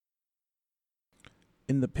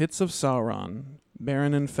In the pits of Sauron,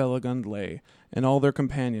 Beren and Felagund lay, and all their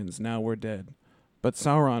companions now were dead. But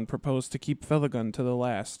Sauron proposed to keep Felagund to the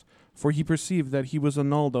last, for he perceived that he was a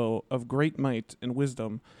Naldo of great might and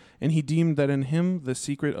wisdom, and he deemed that in him the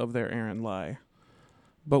secret of their errand lay.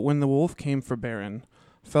 But when the wolf came for Beren,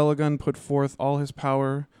 Felagund put forth all his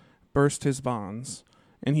power, burst his bonds,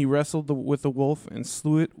 and he wrestled with the wolf and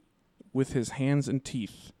slew it with his hands and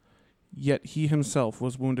teeth. Yet he himself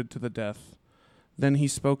was wounded to the death. Then he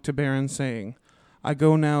spoke to Beren, saying, I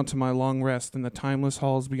go now to my long rest in the timeless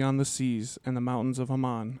halls beyond the seas and the mountains of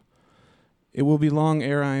Aman. It will be long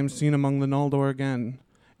ere I am seen among the Noldor again,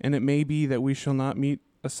 and it may be that we shall not meet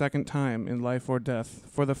a second time in life or death,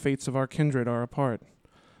 for the fates of our kindred are apart.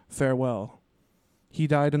 Farewell. He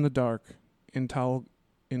died in the dark, in Tal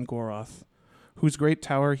in Goroth, whose great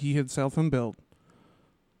tower he himself had built.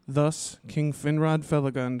 Thus King Finrod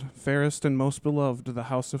Felagund, fairest and most beloved of the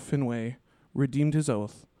house of Finwë, redeemed his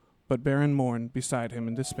oath, but Beren mourned beside him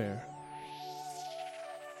in despair.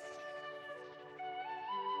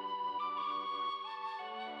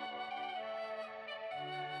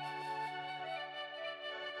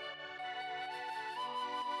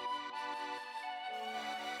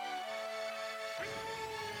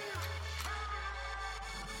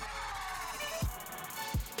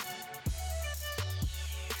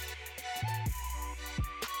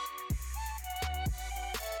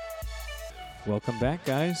 Welcome back,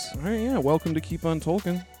 guys. All right, yeah, welcome to Keep on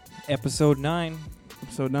Tolkien. Episode 9.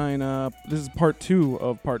 Episode 9, this is part 2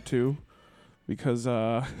 of part 2, because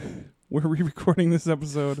we're re-recording this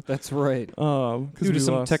episode. That's right. Due to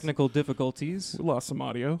some technical difficulties. We lost some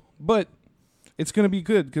audio, but it's going to be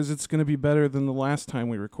good, because it's going to be better than the last time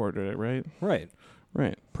we recorded it, right? Right.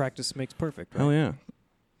 Right. Practice makes perfect, right? Hell yeah.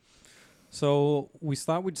 So we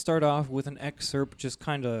thought we'd start off with an excerpt just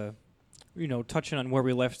kind of, touching on where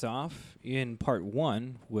we left off in part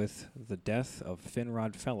 1 with the death of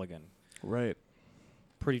Finrod Felagund. Right.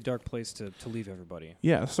 Pretty dark place to leave everybody.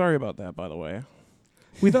 Yeah, sorry about that, by the way.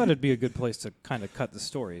 We thought it'd be a good place to kind of cut the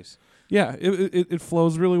stories. Yeah, it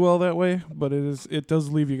flows really well that way, but it does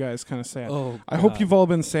leave you guys kind of sad. Oh, I hope you've all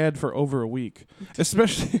been sad for over a week,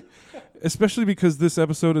 especially because this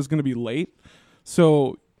episode is going to be late.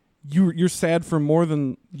 So you're sad for more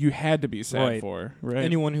than you had to be sad for, right?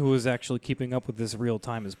 Anyone who was actually keeping up with this real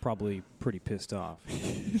time is probably pretty pissed off.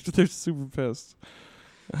 They're super pissed.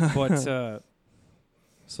 But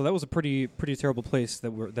so that was a pretty terrible place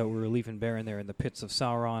that we're leaving Beren there in the pits of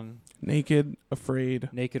Sauron. Naked,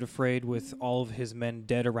 afraid, with all of his men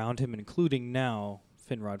dead around him, including now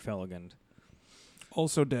Finrod Felagund.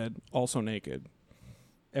 Also dead, also naked.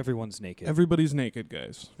 Everyone's naked. Everybody's naked,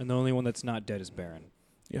 guys. And the only one that's not dead is Beren.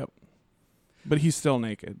 Yep. But he's still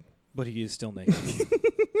naked. But he is still naked.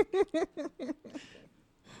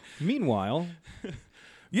 Meanwhile...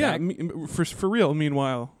 Yeah, for real,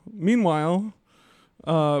 meanwhile,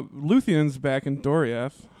 Luthien's back in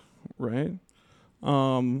Doriath, right?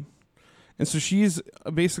 And so she's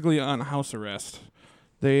basically on house arrest.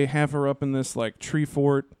 They have her up in this, tree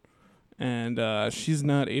fort, and she's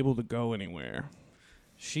not able to go anywhere.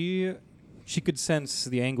 She could sense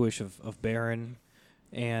the anguish of Beren,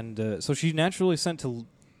 and so she naturally sent to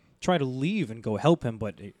try to leave and go help him,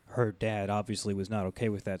 but her dad obviously was not okay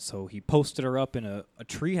with that, so he posted her up in a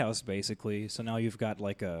treehouse, basically. So now you've got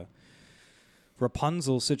a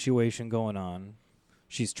Rapunzel situation going on.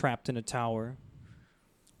 She's trapped in a tower.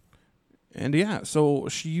 And yeah, so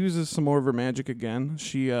she uses some more of her magic again.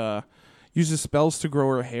 She uses spells to grow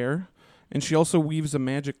her hair, and she also weaves a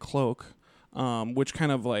magic cloak, which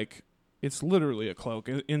kind of it's literally a cloak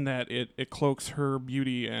in that it cloaks her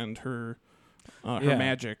beauty and her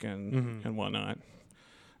magic and whatnot.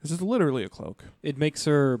 This is literally a cloak. It makes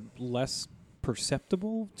her less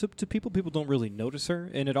perceptible to people. People don't really notice her.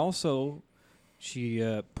 And it also,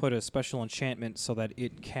 she put a special enchantment so that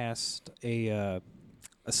it cast a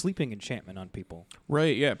sleeping enchantment on people.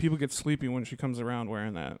 Right, yeah. People get sleepy when she comes around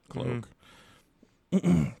wearing that cloak.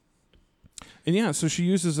 And yeah, so she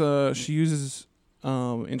uses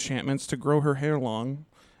enchantments to grow her hair long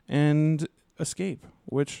and escape,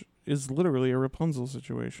 which is literally a Rapunzel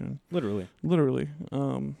situation. Literally.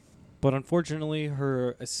 But unfortunately,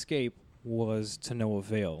 her escape was to no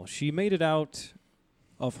avail. She made it out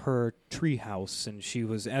of her treehouse, and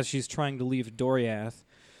as she's trying to leave Doriath,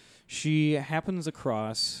 she happens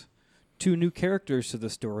across 2 new characters to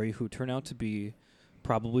the story who turn out to be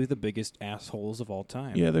probably the biggest assholes of all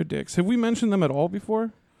time. Yeah, they're dicks. Have we mentioned them at all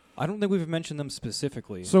before? I don't think we've mentioned them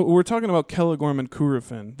specifically. So we're talking about Celegorm and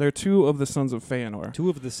Curufin. They're 2 of the sons of Feanor. 2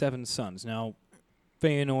 of the 7 sons. Now,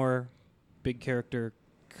 Feanor, big character,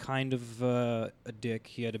 kind of a dick.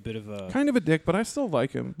 He had a bit of a Kind of a dick, but I still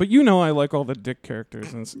like him. But you know I like all the dick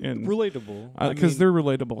characters and relatable because they're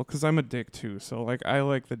relatable. Because I'm a dick too, so like I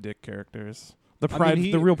like the dick characters, the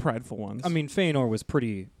the real prideful ones. I mean, Feanor was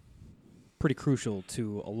pretty crucial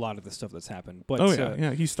to a lot of the stuff that's happened. But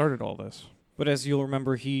yeah, he started all this. But as you'll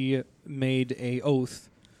remember, he made a oath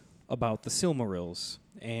about the Silmarils,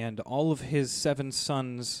 and all of his 7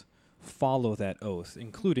 sons follow that oath,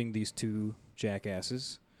 including these 2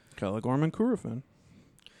 jackasses. Celegorm and Curufin.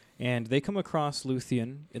 And they come across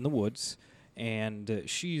Luthien in the woods, and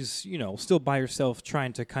she's, still by herself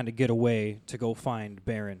trying to kind of get away to go find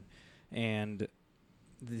Beren. And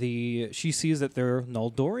she sees that they're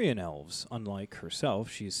Noldorian elves, unlike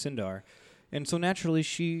herself. She's Sindar. And so naturally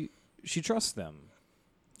she trusts them.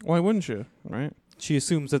 Why wouldn't you, right? She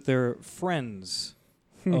assumes that they're friends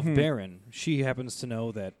of Beren. She happens to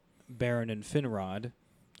know that Beren and Finrod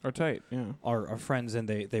are tight, yeah. Are friends, and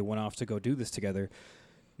they went off to go do this together.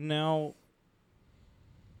 Now,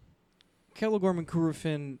 Celegorm and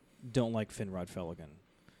Curufin don't like Finrod Felagund.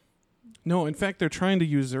 No, in fact, they're trying to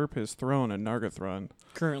usurp his throne in Nargothrond.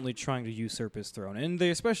 Currently trying to usurp his throne. And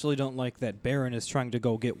they especially don't like that Beren is trying to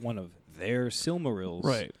go get one of their Silmarils.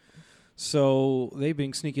 Right. So they,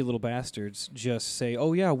 being sneaky little bastards, just say,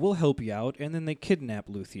 oh yeah, we'll help you out, and then they kidnap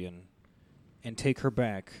Luthien and take her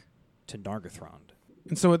back to Nargothrond.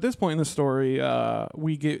 And so at this point in the story,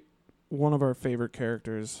 we get one of our favorite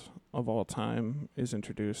characters of all time is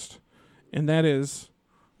introduced. And that is,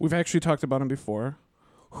 we've actually talked about him before,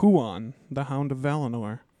 Huan, the Hound of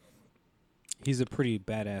Valinor. He's a pretty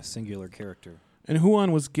badass singular character. And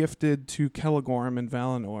Huan was gifted to Celegorm and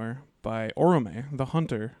Valinor by Orome, the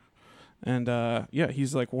hunter. And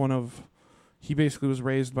he's like he basically was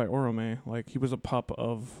raised by Orome. Like he was a pup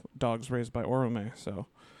of dogs raised by Orome. So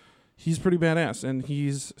he's pretty badass. And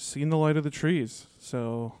he's seen the light of the trees.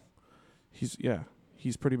 So he's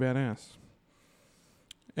pretty badass.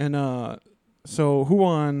 And so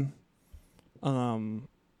Huan,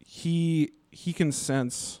 he can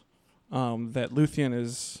sense that Luthien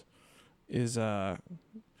is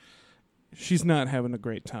she's not having a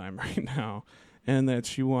great time right now, and that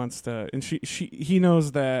she wants to, and he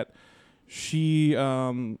knows that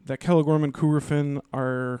that Celegorm and Curufin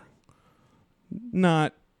are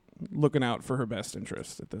not looking out for her best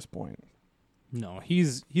interest at this point. No,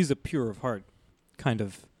 he's a pure of heart kind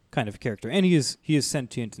of character, and he is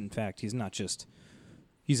sentient. In fact, he's not just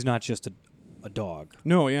a dog.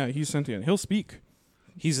 No, yeah, he's sentient. He'll speak.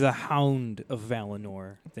 He's the Hound of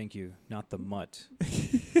Valinor. Thank you, not the Mutt.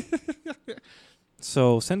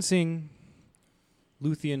 So, sensing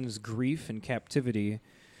Luthien's grief and captivity,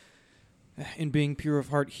 and being pure of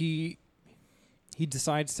heart, he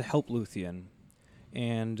decides to help Luthien.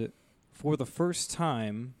 And for the first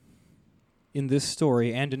time in this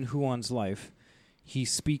story and in Huan's life, he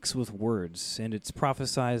speaks with words, and it's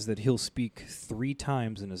prophesied that he'll speak 3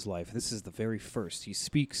 times in his life. This is the very first. He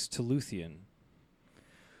speaks to Luthien,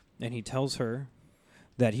 and he tells her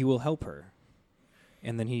that he will help her.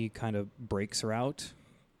 And then he kind of breaks her out,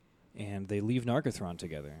 and they leave Nargothrond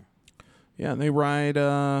together. Yeah, and they ride,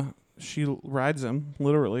 she rides him,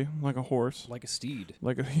 literally, like a horse. Like a steed.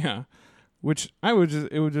 Yeah. Which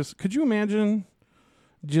could you imagine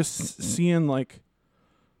just seeing, like,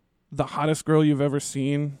 the hottest girl you've ever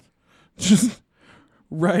seen just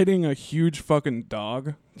riding a huge fucking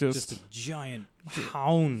dog? Just a giant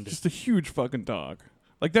hound. Just a huge fucking dog.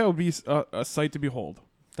 Like, that would be a sight to behold.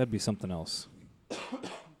 That'd be something else.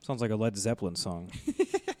 Sounds like a Led Zeppelin song.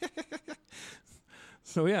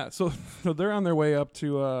 So they're on their way up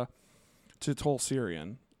to Tol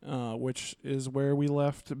Sirion, which is where we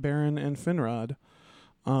left Beren and Finrod.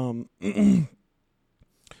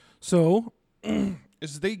 So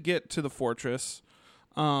as they get to the fortress,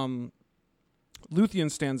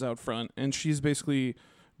 Luthien stands out front, and she's basically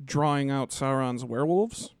drawing out Sauron's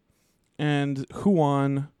werewolves, and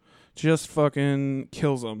Huan just fucking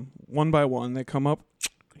kills them one by one. They come up,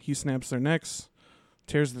 he snaps their necks,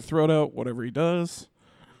 tears their throat out, whatever he does.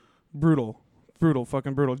 Brutal,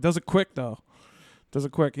 fucking brutal. Does it quick though.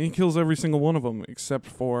 And he kills every single one of them except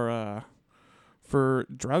for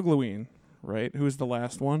Draugluin, right? Who is the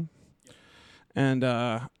last one. And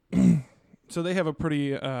so they have a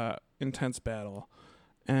pretty intense battle.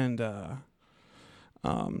 And so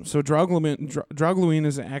Draugluin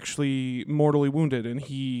is actually mortally wounded, and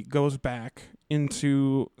he goes back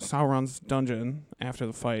into Sauron's dungeon after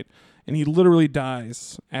the fight, and he literally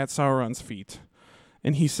dies at Sauron's feet.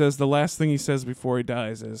 And he says, the last thing he says before he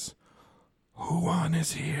dies is, Huan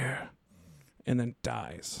is here, and then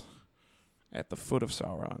dies at the foot of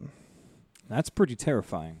Sauron. That's pretty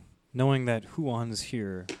terrifying. knowing that Huon's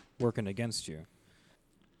here working against you.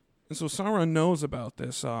 And so Sauron knows about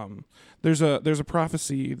this. There's a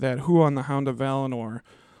prophecy that Huon, the Hound of Valinor,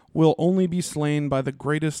 will only be slain by the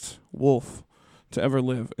greatest wolf to ever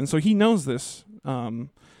live. And so he knows this. So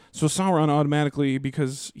Sauron automatically,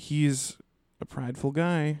 because he's a prideful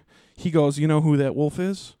guy, he goes, you know who that wolf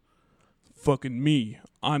is? Fucking me.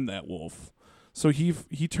 I'm that wolf. So he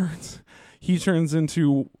turns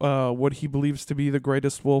into what he believes to be the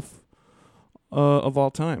greatest wolf of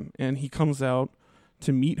all time. And he comes out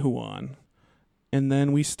to meet Huon. And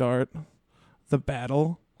then we start the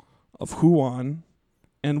battle of Huon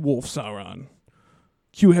and Wolf Sauron.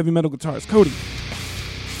 Cue heavy metal guitars. Cody.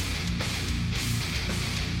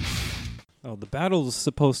 Oh, the battle's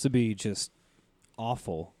supposed to be just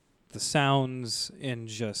awful. The sounds and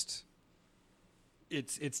just...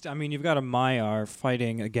 It's. I mean, you've got a Maiar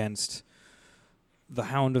fighting against the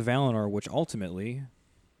Hound of Valinor, which ultimately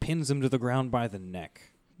pins him to the ground by the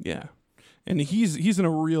neck. Yeah. And he's in a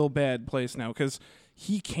real bad place now because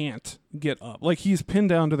he can't get up. Like, he's pinned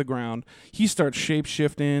down to the ground. He starts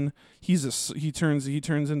shape-shifting. He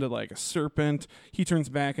turns into like a serpent. He turns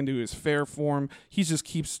back into his fair form. He just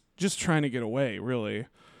keeps trying to get away, really.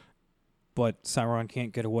 But Sauron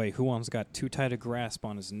can't get away. Huon's got too tight a grasp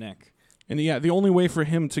on his neck. And yeah, the only way for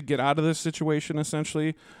him to get out of this situation,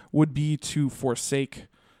 essentially, would be to forsake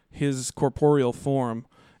his corporeal form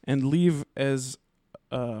and leave as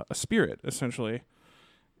a spirit, essentially.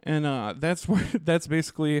 And that's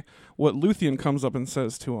basically what Luthien comes up and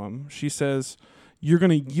says to him. She says, "You're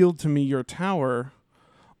going to yield to me your tower,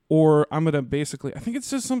 or I'm going to basically..." I think it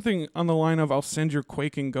says something on the line of, "I'll send your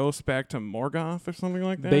quaking ghost back to Morgoth," or something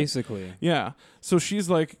like that. Basically. Yeah. So she's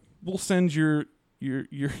like, "We'll send your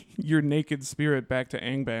naked spirit back to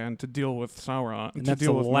Angband to deal with Sauron, and to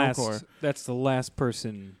deal with Melkor." That's the last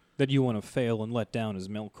person that you want to fail and let down is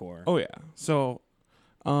Melkor. Oh yeah. So,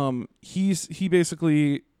 he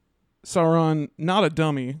basically, Sauron, not a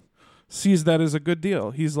dummy, sees that as a good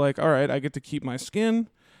deal. He's like, all right, I get to keep my skin,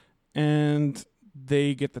 and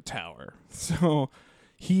they get the tower. So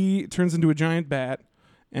he turns into a giant bat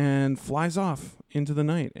and flies off into the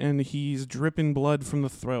night, and he's dripping blood from the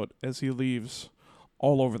throat as he leaves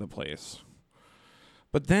all over the place.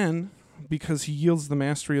 But then, because he yields the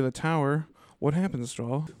mastery of the tower, what happens,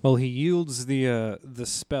 Joel? Well, he yields the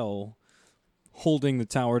spell holding the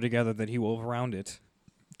tower together that he wove around it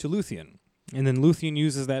to Luthien. And then Luthien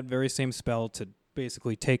uses that very same spell to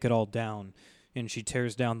basically take it all down. And she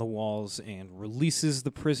tears down the walls and releases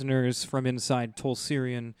the prisoners from inside Tol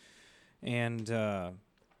Sirion, and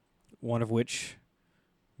one of which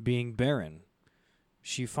being Beren.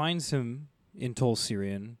 She finds him in Tol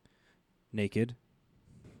Sirion, naked,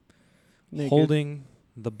 holding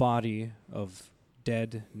the body of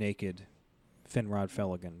dead, naked Finrod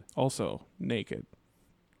Felagund. Also naked.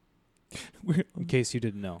 In case you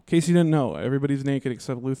didn't know. In case you didn't know, everybody's naked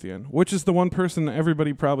except Luthien, which is the one person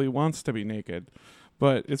everybody probably wants to be naked,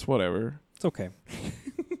 but it's whatever. It's okay.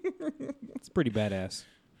 It's pretty badass.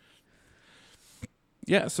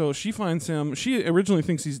 Yeah, so she finds him. She originally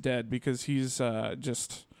thinks he's dead because he's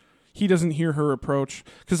he doesn't hear her approach.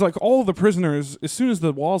 Because, like, all the prisoners, as soon as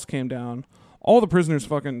the walls came down, all the prisoners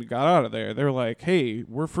fucking got out of there. They're like, hey,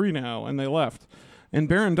 we're free now, and they left. And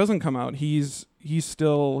Beren doesn't come out. He's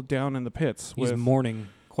still down in the pits. He's mourning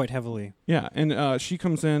quite heavily. Yeah, and she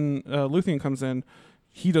comes in, Luthien comes in.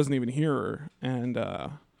 He doesn't even hear her. And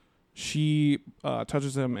she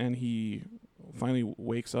touches him, and he finally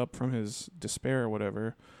wakes up from his despair or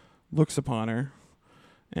whatever, looks upon her,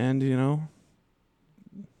 and,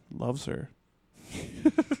 loves her.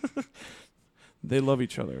 They love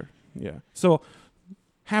each other. Yeah. So,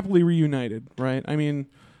 happily reunited, right? I mean,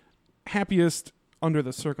 happiest under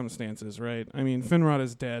the circumstances, right? I mean, Finrod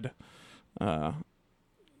is dead.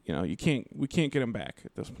 We can't get him back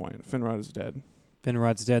at this point. Finrod is dead.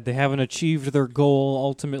 Finrod's dead. They haven't achieved their goal,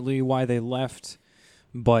 ultimately, why they left,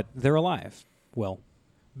 but they're alive. Well,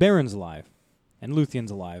 Beren's alive, and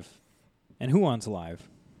Luthien's alive, and Huon's alive.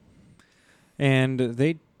 And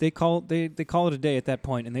they call it a day at that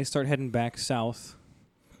point, and they start heading back south.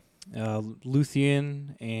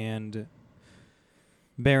 Luthien and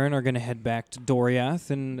Beren are going to head back to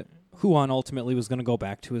Doriath, and Huon ultimately was going to go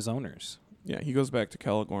back to his owners. Yeah, he goes back to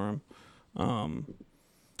Caligorm. And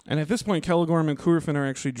at this point, Caligorm and Curufin are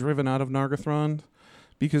actually driven out of Nargothrond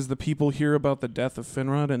because the people hear about the death of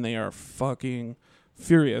Finrod, and they are fucking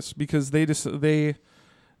furious because they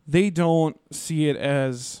don't see it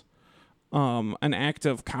as an act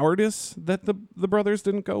of cowardice that the brothers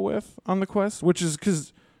didn't go with on the quest, which is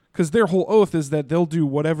because their whole oath is that they'll do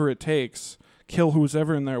whatever it takes. kill who's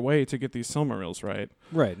ever in their way to get these Silmarils, right?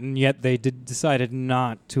 Right, and yet they decided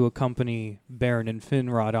not to accompany Beren and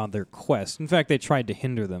Finrod on their quest. In fact, they tried to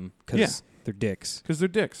hinder them because they're dicks. Because they're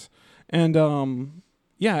dicks. And,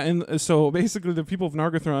 and so basically the people of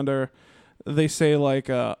Nargothrond they say like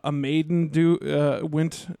a maiden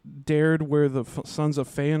dared where the sons of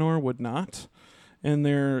Feanor would not. And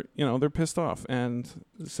they're pissed off. And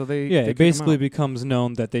so they it basically becomes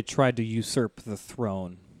known that they tried to usurp the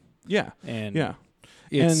throne. Yeah. And yeah.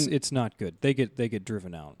 It's not good. They get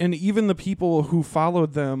driven out. And even the people who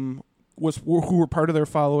followed them who were part of their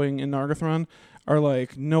following in Nargothrond are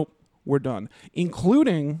like, nope, we're done.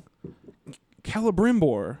 Including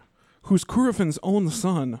Celebrimbor, who's Curufin's own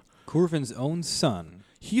son. Curufin's own son.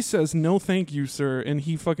 He says, no thank you, sir, and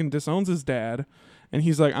he fucking disowns his dad, and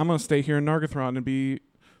he's like, I'm going to stay here in Nargothrond and be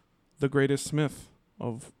the greatest smith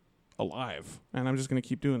alive, and I'm just going to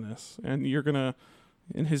keep doing this. And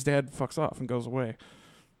and his dad fucks off and goes away.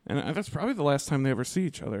 And that's probably the last time they ever see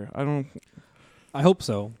each other. I hope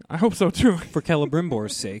so. I hope so, too. For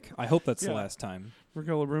Celebrimbor's sake. I hope that's the last time. For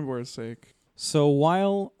Celebrimbor's sake. So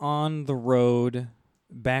while on the road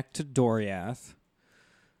back to Doriath,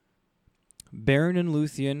 Beren and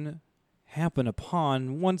Luthien happen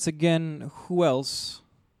upon, once again, who else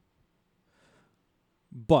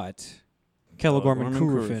but Celegorm and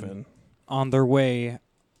Curufin on their way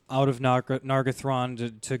out of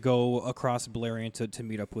Nargothrond to go across Beleriand to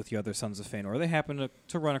meet up with the other sons of Feanor. They happen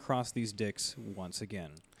to run across these dicks once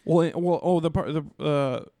again. Getting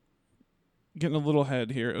a little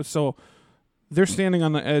ahead here. So they're standing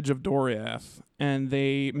on the edge of Doriath, and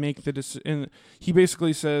they make the decision. And he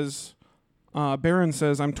basically says, Beren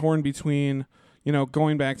says, I'm torn between,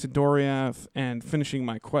 going back to Doriath and finishing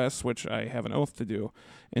my quest, which I have an oath to do.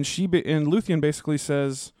 And and Luthien basically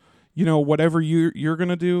says, whatever you're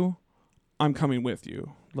gonna do, I'm coming with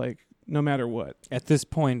you. Like, no matter what. At this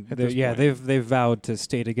point, they've vowed to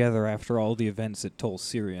stay together after all the events at Tol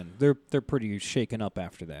Sirion. They're pretty shaken up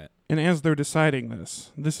after that. And as they're deciding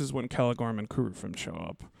this is when Celegorm and Curufin show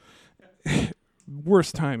up.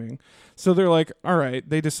 Worst timing. So they're like, all right,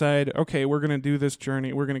 they decide, okay, we're going to do this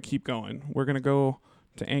journey. We're going to keep going. We're going to go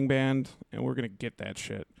to Angband, and we're going to get that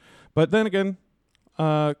shit. But then again,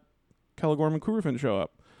 Celegorm and Curufin show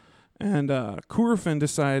up. And Curufin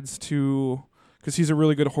decides to, because he's a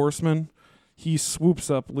really good horseman, he swoops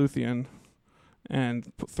up Luthien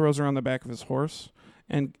and throws her on the back of his horse.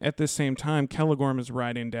 And at the same time, Celegorm is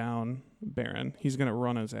riding down Beren. He's going to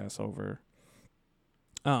run his ass over.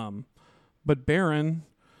 But Beren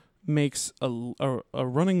makes a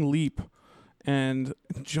running leap and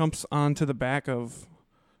jumps onto the back of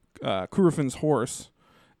Curufin's horse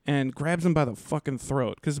and grabs him by the fucking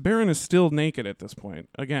throat. Because Beren is still naked at this point.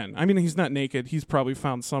 Again, I mean, he's not naked. He's probably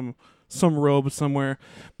found some robe somewhere.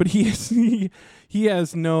 But he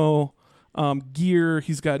has no gear.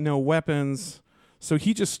 He's got no weapons. So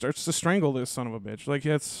he just starts to strangle this son of a bitch. Like,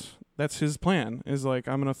 that's his plan, is like,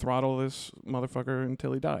 I'm going to throttle this motherfucker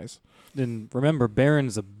until he dies. And remember,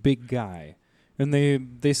 Beren's a big guy. And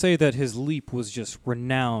they say that his leap was just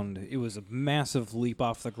renowned. It was a massive leap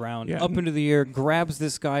off the ground, up into the air, grabs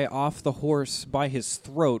this guy off the horse by his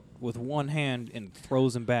throat with one hand and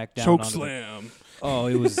throws him back down. Choke slam.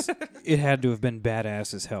 It had to have been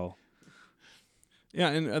badass as hell. Yeah,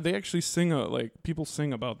 and they actually sing people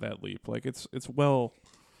sing about that leap. Like it's well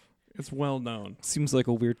known. Seems like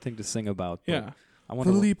a weird thing to sing about. Yeah,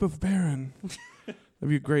 the leap of Beren. That'd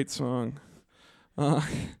be a great song.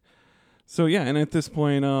 So yeah, and at this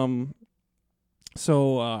point,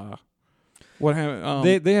 what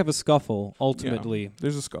happened? They have a scuffle. Ultimately,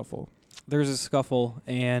 there's a scuffle.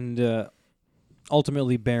 And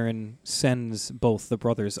ultimately, Beren sends both the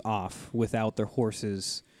brothers off without their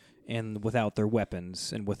horses and without their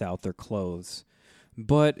weapons and without their clothes.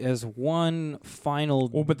 But as one final...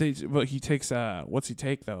 Well, but he takes... what's he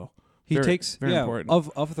take, though? He takes... Very important.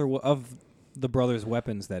 Of the brothers'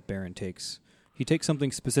 weapons that Beren takes, he takes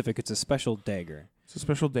something specific. It's a special dagger. It's a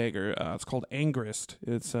special dagger. It's called Angrist.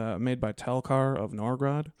 It's made by Telkar of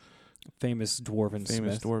Norgrad. Famous dwarven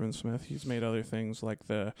smith. He's made other things like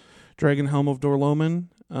the Dragon Helm of Dorloman,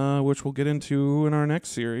 which we'll get into in our next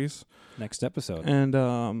series. Next episode.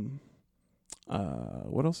 And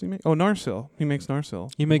what else he make? Oh, Narsil. He makes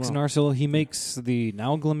Narsil. Narsil. He makes the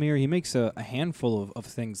Nauglamir. He makes a handful of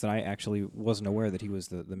things that I actually wasn't aware that he was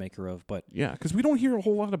the maker of. But yeah, because we don't hear a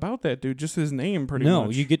whole lot about that dude. Just his name, pretty much. No,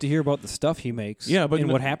 you get to hear about the stuff he makes. Yeah, but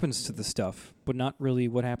what happens to the stuff, but not really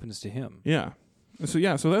what happens to him. Yeah. So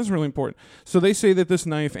that's really important. So they say that this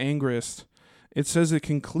knife, Angrist, it says it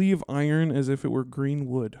can cleave iron as if it were green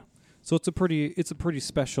wood. So it's a pretty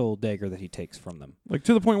special dagger that he takes from them. Like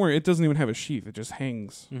to the point where it doesn't even have a sheath; it just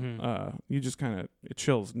hangs. Mm-hmm. You just kind of it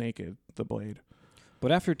chills naked the blade.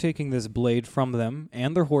 But after taking this blade from them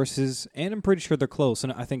and their horses, and I'm pretty sure they're close,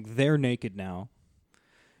 and I think they're naked now,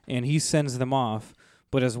 and he sends them off.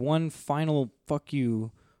 But as one final fuck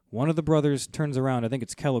you, one of the brothers turns around. I think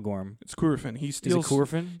it's Celegorm. It's Curufin. He Is it steals.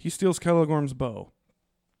 Curufin? He steals Celegorm's bow,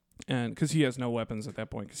 and because he has no weapons at that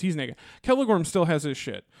point, because he's naked. Celegorm still has his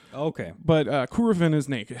shit, Okay. but Curufin is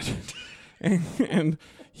naked, and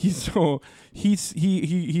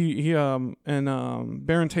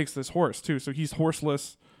Baron takes this horse too, so he's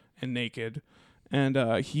horseless and naked,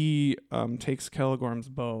 and he takes Celegorm's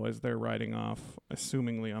bow as they're riding off,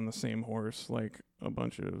 assumingly on the same horse, like a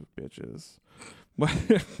bunch of bitches.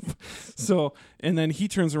 So, and then he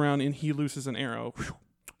turns around and he looses an arrow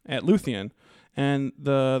at Luthien, and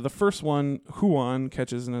the first one Huan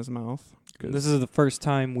catches in his mouth. This is the first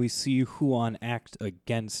time we see Huan act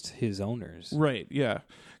against his owners. Right, yeah.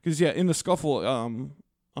 Because, in the scuffle,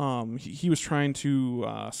 he was trying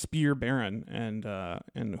to spear Baron,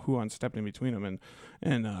 and Huan stepped in between him,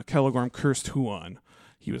 and Celegorm cursed Huan.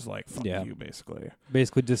 He was like, fuck you, basically.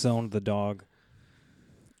 Basically disowned the dog.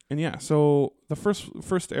 And, so the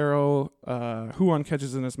first arrow, Huan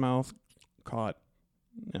catches in his mouth, caught.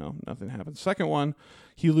 Nothing happens. Second one,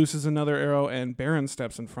 he looses another arrow, and Baron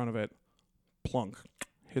steps in front of it. Plunk.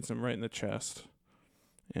 Hits him right in the chest.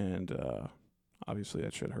 And obviously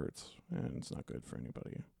that shit hurts, and it's not good for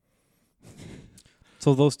anybody.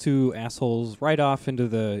 So those two assholes ride off into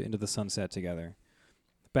the sunset together,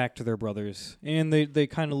 back to their brothers, and they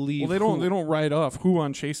kind of leave. Well, they don't ride off.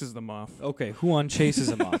 Huan chases them off. Okay, Huan chases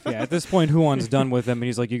him off. Yeah, at this point, Huan's done with them, and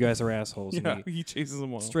he's like, "You guys are assholes." Yeah, and he chases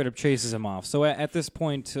them off. straight up chases him off. So at this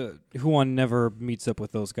point, Huan never meets up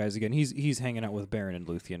with those guys again. He's hanging out with Baron and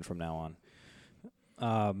Luthien from now on.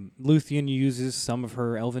 Luthien uses some of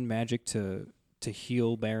her elven magic to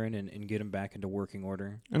heal Baron and get him back into working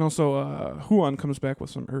order. And also, Huan comes back with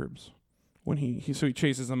some herbs. When he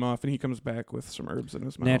chases them off, and he comes back with some herbs in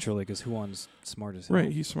his mouth. Naturally, because Huan's smart as hell.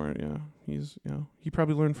 Right, he's smart, yeah. He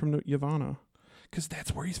probably learned from Yavanna. Because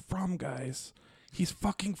that's where he's from, guys. He's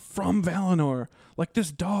fucking from Valinor. Like,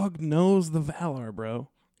 this dog knows the Valar, bro.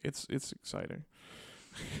 It's exciting.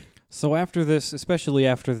 So after this, especially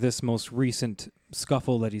after this most recent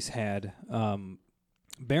scuffle that he's had,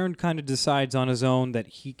 Baron kind of decides on his own that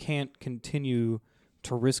he can't continue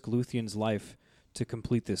to risk Luthien's life to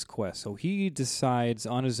complete this quest. So he decides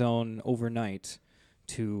on his own overnight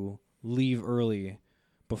to leave early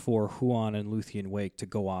before Huan and Luthien wake to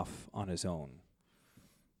go off on his own.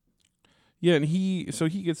 Yeah, and he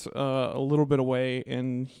gets a little bit away,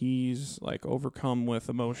 and he's like overcome with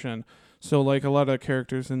emotion. So like a lot of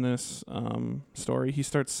characters in this story, he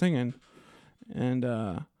starts singing, and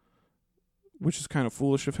which is kind of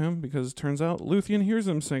foolish of him, because it turns out Luthien hears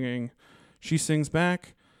him singing. She sings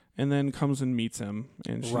back, and then comes and meets him,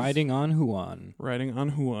 and she's Riding on Huan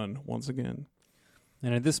once again.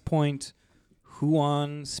 And at this point,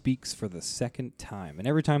 Huan speaks for the second time, and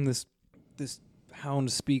every time this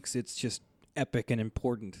hound speaks, it's just epic and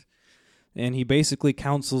important. And he basically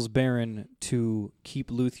counsels Baron to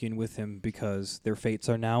keep Luthien with him because their fates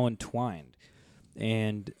are now entwined.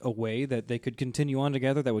 And a way that they could continue on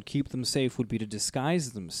together that would keep them safe would be to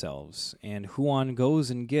disguise themselves. And Huan goes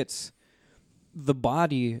and gets the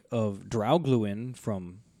body of Draugluin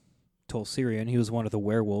from Tol Sirion. He was one of the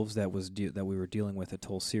werewolves that we were dealing with at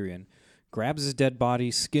Tol Sirion. Grabs his dead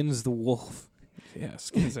body, skins the wolf. Yeah,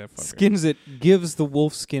 skins that fucker. Skins it, gives the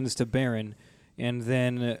wolf skins to Baron, and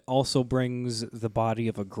then also brings the body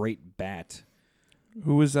of a great bat.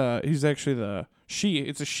 Who is he's actually the she.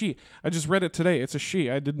 It's a she. I just read it today. It's a she.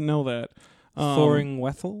 I didn't know that.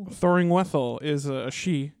 Thoringwethel? Thoringwethel is a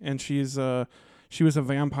she, and she was a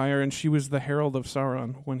vampire, and she was the herald of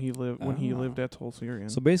Sauron when he lived at Tol Sirion.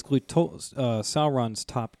 So basically, Sauron's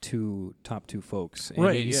top two folks. And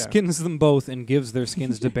Right, he yeah. skins them both and gives their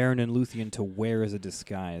skins to Baron and Luthien to wear as a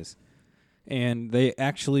disguise. And they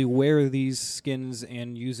actually wear these skins,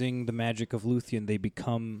 and using the magic of Luthien, they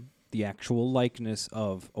become the actual likeness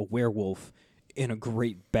of a werewolf in a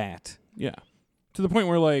great bat. Yeah, to the point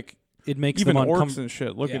where like It makes even them orcs and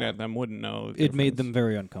shit looking Yeah. at them wouldn't know. It made them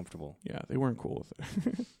very uncomfortable. Yeah, they weren't cool with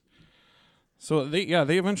it. So they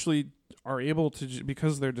eventually are able to,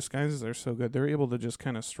 because their disguises are so good, they're able to just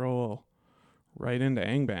kind of stroll right into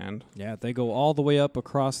Angband. Yeah, they go all the way up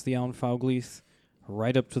across the Aunfauglith,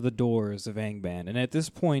 right up to the doors of Angband. And at this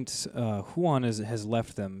point, Huan has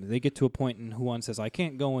left them. They get to a point, and Huan says, I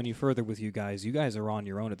can't go any further with you guys. You guys are on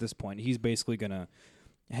your own at this point. He's basically going to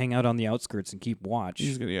hang out on the outskirts and keep watch.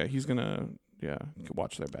 He's gonna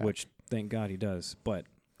watch their back. Which Thank God he does. But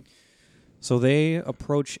so they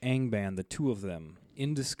approach Angband, the two of them,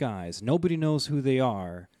 in disguise. Nobody knows who they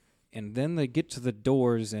are. And then they get to the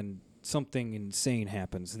doors and something insane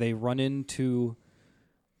happens. They run into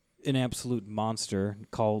an absolute monster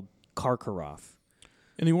called Karkaroth.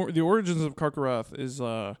 And the origins of Karkaroth is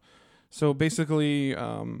so basically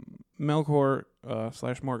Melkor /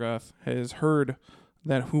 Morgoth has heard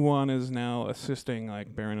that Huan is now assisting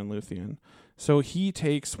like Beren and Luthien. So he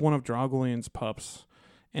takes one of Draugluin's pups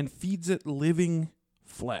and feeds it living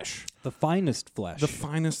flesh. The finest flesh. The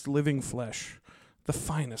finest living flesh. The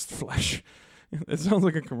finest flesh. It sounds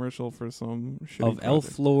like a commercial for some shitty of project.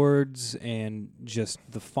 elf lords and just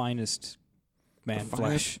the finest man The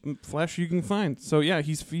flesh. finest flesh you can find. So yeah,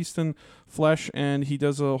 he's feasting flesh and he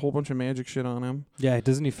does a whole bunch of magic shit on him. Yeah,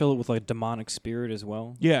 doesn't he fill it with like demonic spirit as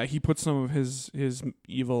well? Yeah, he puts some of his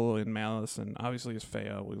evil and malice and obviously his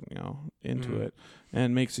Feya, into it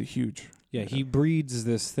and makes it huge. Yeah, he breeds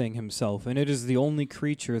this thing himself, and it is the only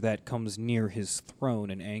creature that comes near his throne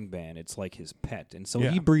in Angband. It's like his pet. And so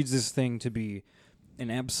he breeds this thing to be an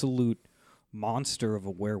absolute monster of a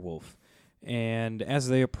werewolf. And as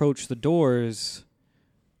they approach the doors,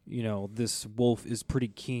 this wolf is pretty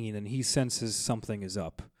keen, and he senses something is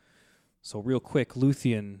up. So real quick,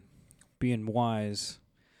 Luthien, being wise,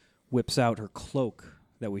 whips out her cloak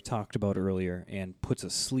that we talked about earlier and puts a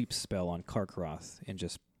sleep spell on Karkaroth and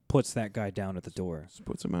just puts that guy down at the door. Just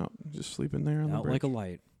puts him out, just sleeping there on the Out bridge. like a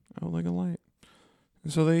light. Out like a light.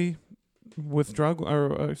 And so they, with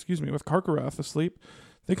Karkaroth asleep,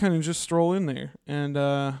 they kind of just stroll in there, and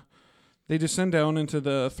they descend down into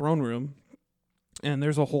the throne room, and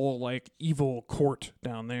there's a whole like evil court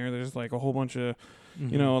down there. There's like a whole bunch of,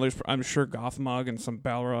 I'm sure Gothmog and some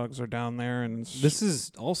Balrogs are down there, and this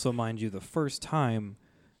is also, mind you, the first time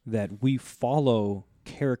that we follow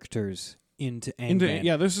characters into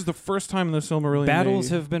Angband. This is the first time in the Silmarillion. Battles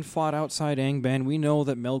have been fought outside Angband. We know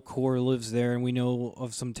that Melkor lives there, and we know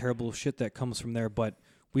of some terrible shit that comes from there, but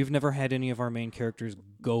we've never had any of our main characters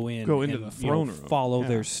go into and, the throne room. Follow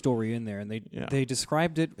their story in there. And they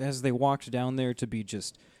described it as they walked down there to be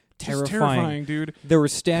just terrifying, dude. There were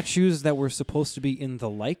statues that were supposed to be in the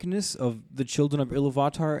likeness of the children of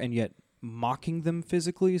Iluvatar, and yet mocking them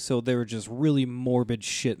physically, so they were just really morbid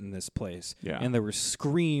shit in this place. Yeah. And there were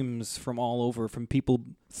screams from all over, from people,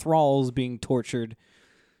 thralls being tortured.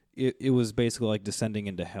 It was basically like descending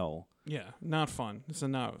into hell. Yeah, not fun. It's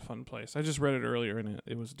not a fun place. I just read it earlier, and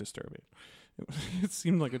it was disturbing. It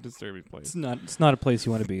seemed like a disturbing place. It's not a place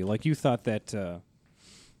you want to be. Like, you thought that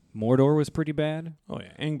Mordor was pretty bad? Oh,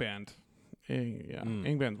 yeah. Angband.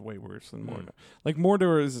 Angband's way worse than Mordor. Like,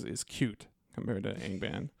 Mordor is cute compared to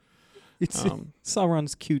Angband. It's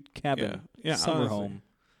Sauron's cute cabin. Yeah, summer honestly. home.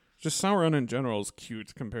 Just Sauron in general is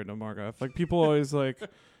cute compared to Morgoth. Like, people always, like,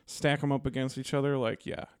 stack them up against each other. Like,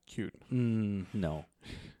 yeah, cute. No.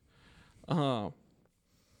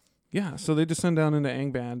 Yeah, so they descend down into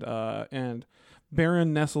Angband, and Beren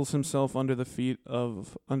nestles himself under the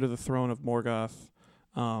throne of Morgoth,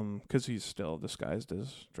 because he's still disguised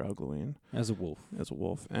as Draugluin. As a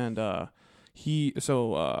wolf. And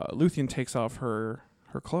Luthien takes off her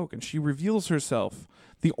cloak, and she reveals herself,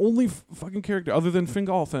 the only fucking character other than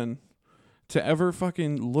Fingolfin to ever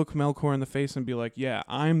fucking look Melkor in the face and be like, yeah,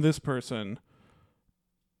 I'm this person,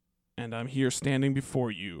 and I'm here standing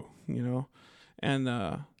before you, And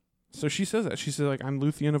so she says that. She says, like, I'm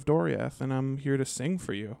Luthien of Doriath, and I'm here to sing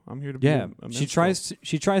for you. I'm here to be a she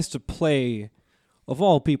tries to play, of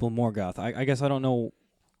all people, Morgoth. I guess I don't know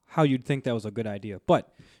how you'd think that was a good idea,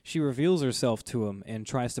 but she reveals herself to him and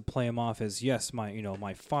tries to play him off as, yes,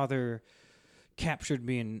 my father captured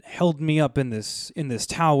me and held me up in this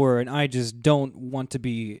tower, and I just don't want to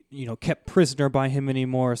be kept prisoner by him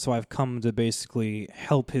anymore, so I've come to basically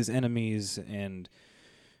help his enemies. And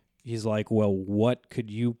he's like, well, what could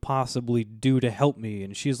you possibly do to help me?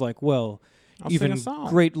 And she's like, well, even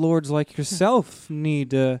great lords like yourself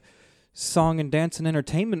need song and dance and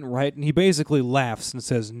entertainment, right? And he basically laughs and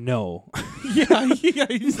says no. yeah,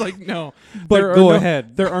 he's like, no. But go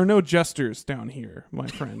ahead. There are no jesters down here, my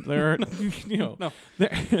friend. There are, no.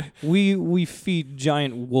 We feed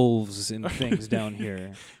giant wolves and things down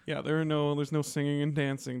here. Yeah, there's no singing and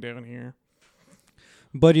dancing down here.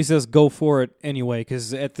 But he says go for it anyway,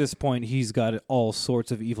 because at this point he's got all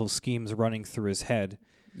sorts of evil schemes running through his head.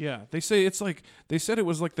 Yeah, they said it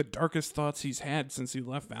was like the darkest thoughts he's had since he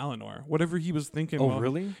left Valinor. Whatever he was thinking. Oh,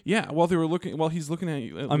 really? Yeah, while he's looking at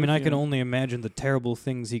you. I mean, I can only imagine the terrible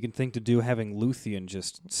things he can think to do having Luthien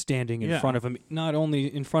just standing in front of him, not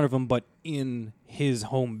only in front of him, but in his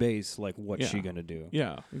home base. Like, what's she going to do?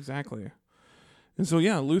 Yeah, exactly. And so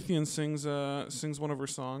yeah, Luthien sings one of her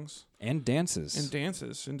songs And dances.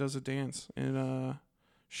 and does a dance, and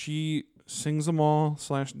she sings them all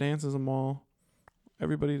 / dances them all.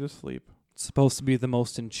 Everybody to sleep. It's supposed to be the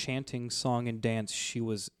most enchanting song and dance she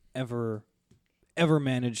was ever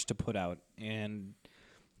managed to put out. And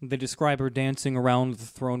they describe her dancing around the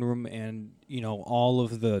throne room, and, all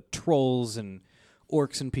of the trolls and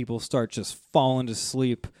orcs and people start just falling to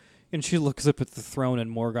sleep. And she looks up at the throne, and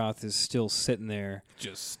Morgoth is still sitting there.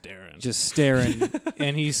 Just staring.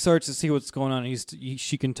 And he starts to see what's going on.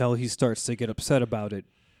 She can tell he starts to get upset about it.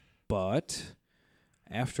 But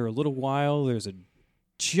after a little while, there's a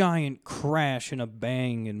giant crash and a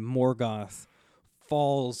bang, and Morgoth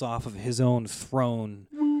falls off of his own throne,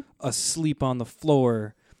 asleep on the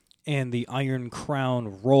floor, and the Iron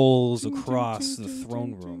Crown rolls across the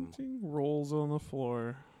throne room. Rolls on the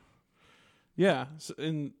floor. Yeah,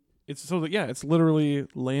 it's literally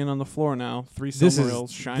laying on the floor now. 3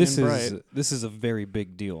 Silmarils shining bright. This is a very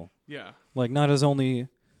big deal. Yeah. Like, not as only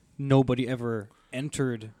nobody ever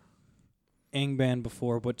entered Angband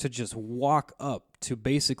before, but to just walk up to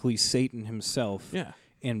basically Satan himself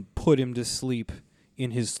and put him to sleep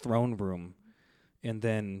in his throne room. And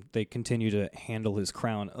then they continue to handle his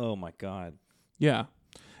crown. Oh, my God. Yeah.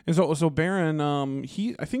 And so Baron,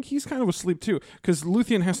 I think he's kind of asleep too, because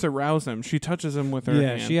Luthien has to rouse him. She touches him with her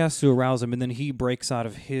hand. Yeah, she has to arouse him, and then he breaks out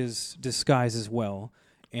of his disguise as well.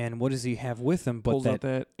 And what does he have with him but pulls out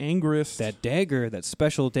that Angrist. That dagger, that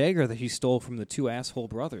special dagger that he stole from the 2 asshole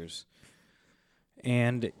brothers.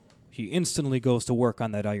 And he instantly goes to work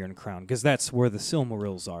on that Iron Crown, because that's where the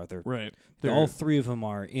Silmarils are. They're all 3 of them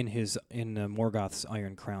are in Morgoth's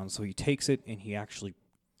Iron Crown. So he takes it, and he actually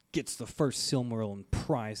gets the first Silmaril and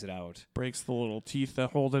pries it out. Breaks the little teeth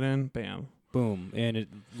that hold it in. Bam. Boom.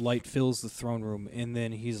 And light fills the throne room. And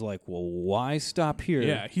then he's like, well, why stop here?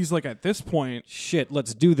 Yeah, he's like, at this point, shit,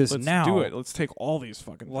 let's do this now. Let's do it. Let's take all these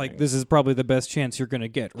fucking things. This is probably the best chance you're going to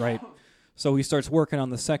get, right? So he starts working on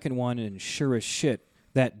the second one, and sure as shit,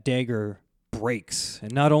 that dagger breaks.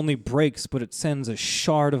 And not only breaks, but it sends a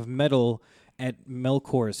shard of metal at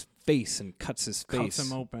Melkor's face and cuts his face.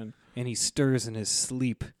 Cuts him open. And he stirs in his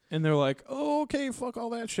sleep. And they're like, oh, okay, fuck all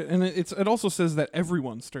that shit. And it also says that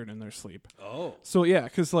everyone stirred in their sleep. Oh. So, yeah,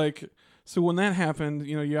 because, so when that happened,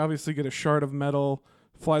 you obviously get a shard of metal,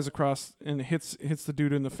 flies across and hits the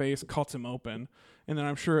dude in the face, cuts him open. And then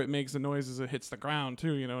I'm sure it makes a noise as it hits the ground,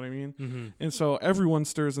 too, you know what I mean? Mm-hmm. And so everyone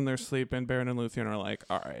stirs in their sleep, and Baron and Luthien are like,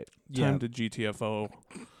 all right, time to GTFO.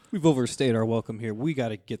 We've overstayed our welcome here. We got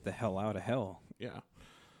to get the hell out of hell. Yeah.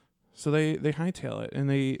 So they hightail it, and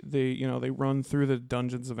they run through the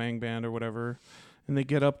dungeons of Angband or whatever, and they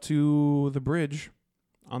get up to the bridge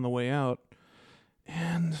on the way out,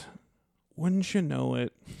 and wouldn't you know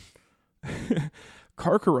it,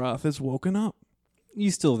 Karkaroth is woken up.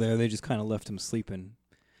 He's still there. They just kind of left him sleeping.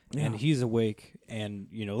 Yeah. And he's awake, and,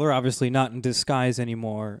 they're obviously not in disguise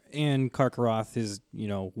anymore, and Karkaroth is,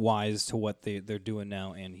 wise to what they're doing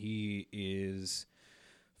now, and he is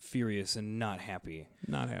furious and not happy.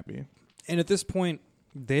 Not happy. And at this point,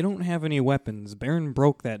 they don't have any weapons. Baron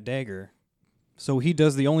broke that dagger, so he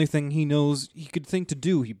does the only thing he knows he could think to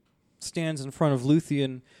do. He stands in front of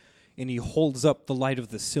Luthien, and he holds up the light of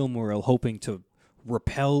the Silmaril, hoping to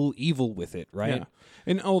repel evil with it, right? Yeah.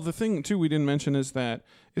 And the thing, too, we didn't mention is that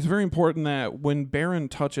it's very important that when Baron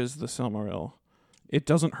touches the Silmaril, it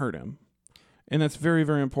doesn't hurt him. And that's very,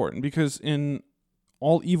 very important, because in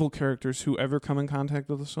all evil characters who ever come in contact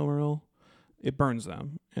with the Silmaril, it burns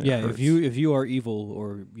them. And it hurts. if you are evil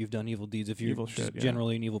or you've done evil deeds, if you're Evil just shit, yeah.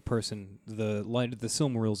 generally an evil person, the light of the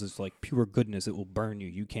Silmarils is like pure goodness. It will burn you.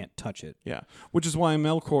 You can't touch it. Yeah, which is why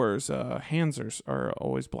Melkor's hands are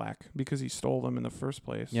always black, because he stole them in the first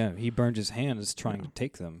place. Yeah, he burned his hands trying to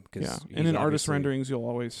take them. Yeah, and in artist renderings, you'll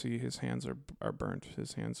always see his hands are burnt.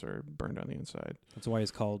 His hands are burned on the inside. That's why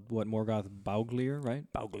he's called, Morgoth Bauglier, right?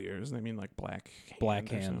 Baugliers, they mean like black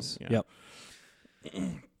hands. Yeah. Yep.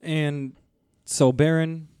 And so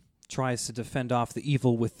Baron tries to defend off the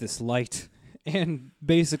evil with this light, and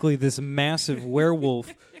basically this massive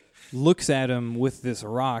werewolf looks at him with this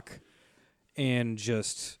rock and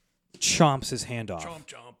just chomps his hand off.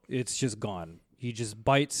 Chomp. It's just gone. He just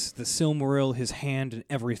bites the Silmaril, his hand, and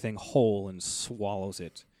everything whole and swallows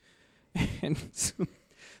it. And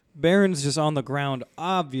Baron's just on the ground,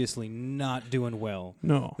 obviously not doing well.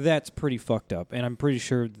 No. That's pretty fucked up. And I'm pretty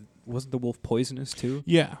sure, wasn't the wolf poisonous too?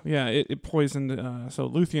 Yeah, it poisoned, so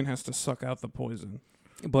Luthien has to suck out the poison.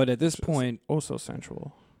 But at this point... oh, so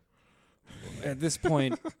sensual. At this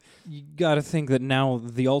point, you got to think that now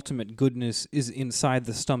the ultimate goodness is inside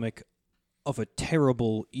the stomach of a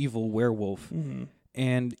terrible, evil werewolf. Mm-hmm.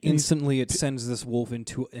 and instantly it sends this wolf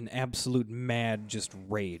into an absolute mad just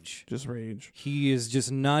rage. Just rage. He is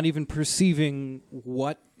just not even perceiving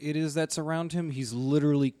what it is that's around him. He's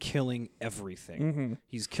literally killing everything. Mm-hmm.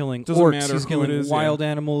 He's killing Doesn't orcs. matter He's who killing it is, wild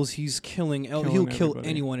animals. He's killing. He'll kill everybody.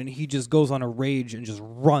 anyone, and he just goes on a rage and just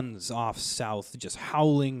runs off south, just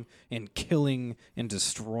howling and killing and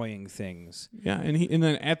destroying things. Yeah, and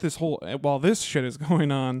then at this while this shit is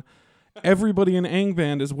going on, everybody in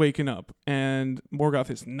Angband is waking up, and Morgoth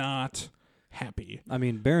is not happy. I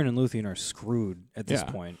mean, Beren and Luthien are screwed at this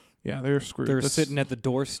Yeah. point. Yeah, they're screwed. They're sitting at the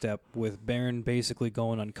doorstep with Beren basically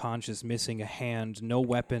going unconscious, missing a hand, no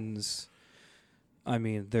weapons. I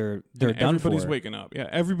mean, they're done for. Everybody's waking up. Yeah,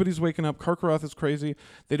 everybody's waking up. Karkaroth is crazy.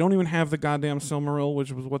 They don't even have the goddamn Silmaril,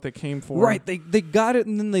 which was what they came for. Right, they got it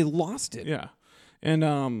and then they lost it. Yeah.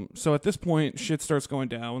 And so at this point, shit starts going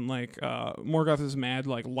down. Like, Morgoth is mad,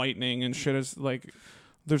 like lightning and shit is like,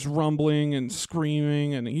 there's rumbling and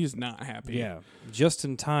screaming, and he's not happy. Yeah, just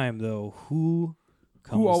in time though. Who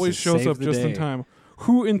always to shows save up the just in day? time?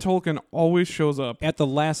 Who in Tolkien always shows up At the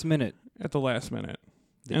last minute, at the last minute?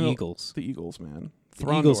 the And Eagles. The Eagles, man.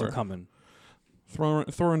 The Eagles are coming.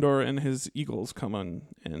 Thorondor and his Eagles come on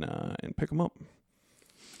and pick him up.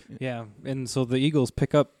 Yeah, and so the Eagles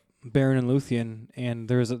pick up Beren and Luthien, and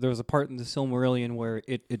there's a part in the Silmarillion where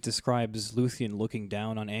it describes Luthien looking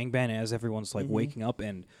down on Angband as everyone's like waking up,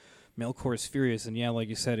 and Melkor is furious, and yeah, like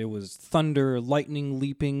you said, it was thunder, lightning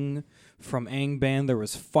leaping from Angband. There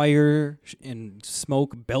was fire and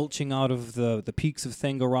smoke belching out of the peaks of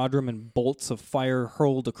Thangorodrim, and bolts of fire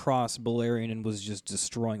hurled across Beleriand and was just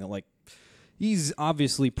destroying it. Like, he's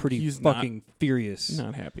obviously pretty He's fucking furious.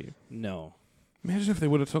 Not happy. No. Imagine if they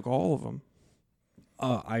would have took all of them.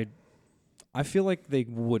 I feel like they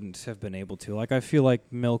wouldn't have been able to. Like, I feel like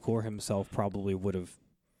Melkor himself probably would have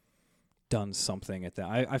done something at that.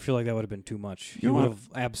 I feel like that would have been too much. He You know would what? have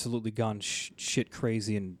absolutely gone shit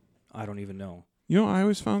crazy, and I don't even know. You know what I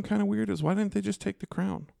always found kind of weird is why didn't they just take the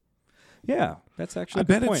crown? Yeah, that's actually I a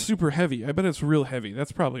good bet point. it's super heavy. I bet it's real heavy.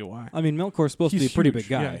 That's probably why. I mean, Melkor's supposed to be a He's pretty huge. big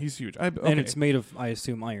guy. Yeah, he's huge. And it's made of, I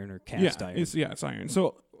assume, iron or cast iron. It's iron.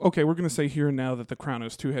 So, okay, we're going to say here and now that the crown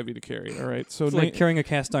is too heavy to carry, all right? So It's like carrying a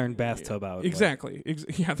cast iron bathtub out. Exactly.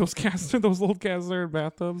 Yeah, those little cast iron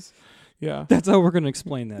bathtubs. Yeah. That's how we're going to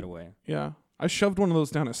explain that away. Yeah. I shoved one of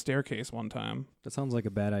those down a staircase one time. That sounds like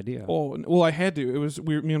a bad idea. Oh, well, I had to. It was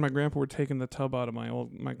weird. Me and my grandpa were taking the tub out of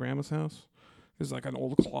my grandma's house. It was like an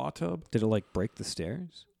old claw tub. Did it, like, break the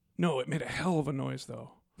stairs? No, it made a hell of a noise,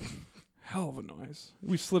 though. Hell of a noise.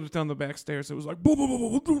 We slid it down the back stairs. It was like, boom, boom,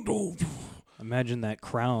 boom, boom, boom, boom. Imagine that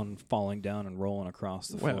crown falling down and rolling across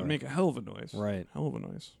the floor. Well, it'd make a hell of a noise. Right. Hell of a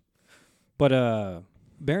noise. But Beren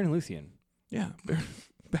and Luthien. Yeah.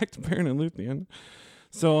 Back to Beren and Luthien.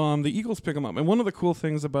 So the Eagles pick him up. And one of the cool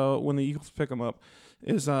things about when the Eagles pick him up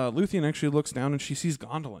is Luthien actually looks down and she sees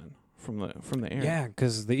Gondolin from the air. Yeah,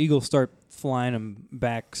 because the Eagles start flying them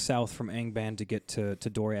back south from Angband to get to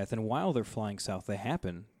Doriath. And while they're flying south, they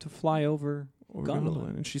happen to fly over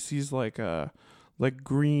Gondolin. And she sees like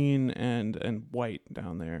green and white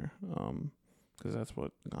down there. Because that's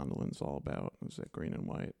what Gondolin's all about, is that green and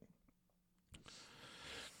white.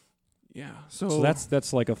 Yeah, so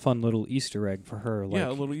that's like a fun little Easter egg for her. Like, yeah,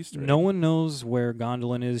 a little Easter egg. No one knows where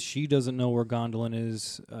Gondolin is. She doesn't know where Gondolin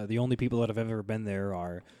is. The only people that have ever been there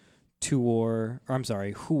are Huor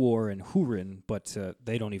and Hurin, but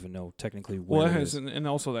they don't even know technically where Well, that it is. hasn't, and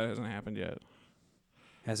also that hasn't happened yet.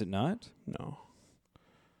 Has it not? No.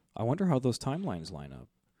 I wonder how those timelines line up.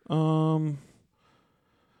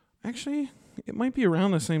 Actually, it might be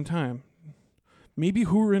around the same time. Maybe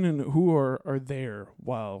Hurin and Huor are there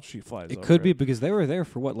while she flies. It could be because they were there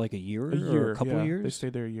for what, like a year or a couple yeah, years? They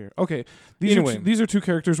stayed there a year. Okay, Anyway. these are two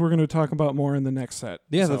characters we're going to talk about more in the next set.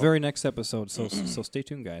 Yeah, so. the very next episode. So stay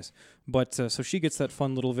tuned, guys. But so she gets that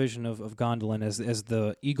fun little vision of Gondolin as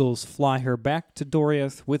the Eagles fly her back to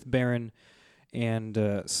Doriath with Beren and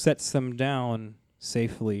sets them down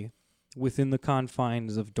safely within the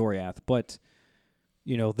confines of Doriath. But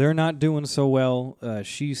you know, they're not doing so well.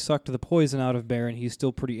 She sucked the poison out of Beren. He's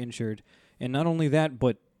still pretty injured. And not only that,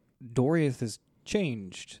 but Doriath has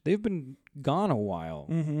changed. They've been gone a while.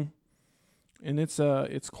 Mm-hmm. And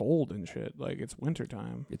it's cold and shit. Like, it's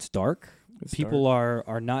wintertime. It's dark. People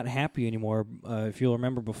are not happy anymore. If you'll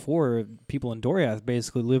remember before, people in Doriath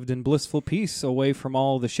basically lived in blissful peace away from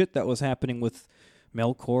all the shit that was happening with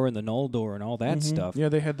Melkor and the Noldor and all that stuff. Yeah,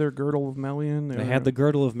 they had their girdle of Melian. They had the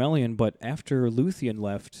girdle of Melian, but after Luthien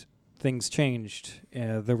left, things changed.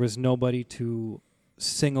 There was nobody to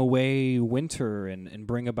sing away winter and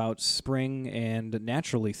bring about spring, and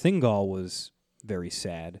naturally Thingol was very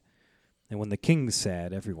sad. And when the king's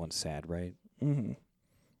sad, everyone's sad, right? Mm-hmm.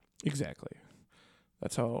 Exactly.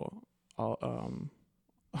 That's how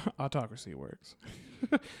autocracy works.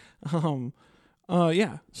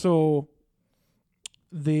 Yeah. So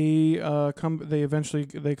they come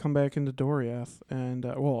back into Doriath and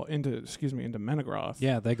into Menegroth.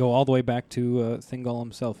 Yeah, they go all the way back to Thingol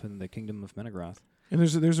himself in the kingdom of Menegroth. And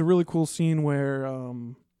there's a really cool scene where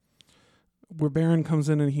Beren comes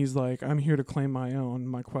in and he's like, "I'm here to claim my own.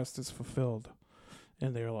 My quest is fulfilled."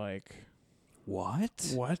 And they're like,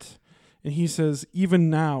 What? "What?" And he says, "Even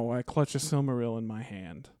now, I clutch a Silmaril in my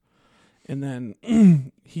hand." And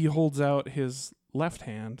then he holds out his left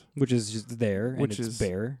hand, Which is just there, Which and it's is-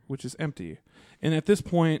 bare. which is empty. And at this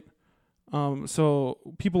point, so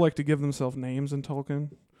people like to give themselves names in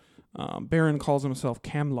Tolkien. Beren calls himself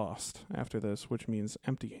Camlost after this, which means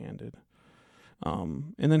empty-handed.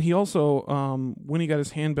 And then he also, when he got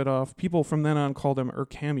his hand bit off, people from then on called him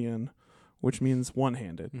Urkamian, which means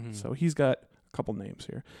one-handed. Mhm. So he's got a couple names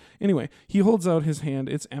here. Anyway, he holds out his hand.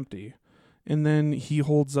 It's empty. And then he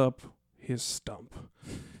holds up his stump.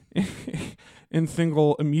 And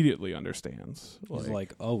Thingol immediately understands. He's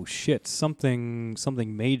like, oh shit, something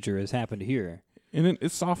major has happened here. And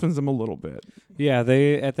it softens him a little bit. Yeah,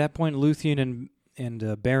 they at that point, Luthien and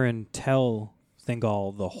Beren tell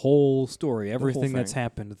Thingol the whole story, everything that's thing.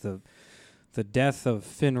 happened, the death of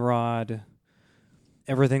Finrod,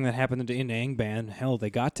 everything that happened in Angband. Hell, they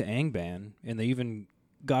got to Angband, and they even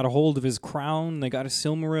got a hold of his crown. They got a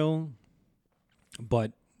Silmaril,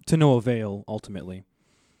 but to no avail, ultimately.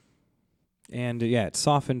 And yeah, it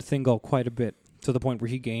softened Thingol quite a bit, to the point where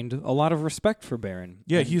he gained a lot of respect for Beren.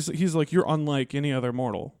 Yeah, And he's like, you're unlike any other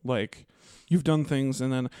mortal. Like, you've done things,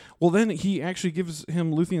 and then he actually gives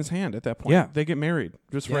him Luthien's hand at that point. Yeah. They get married.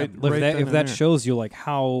 Just yeah, right if then that, if and that there. shows you like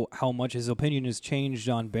how much his opinion has changed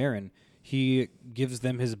on Beren, he gives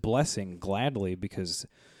them his blessing gladly, because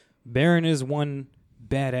Beren is one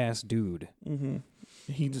badass dude. Mm-hmm.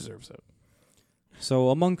 He deserves it. So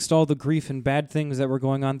amongst all the grief and bad things that were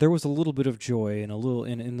going on, there was a little bit of joy and a little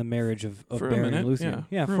in the marriage of For a Beren minute, and Luthien.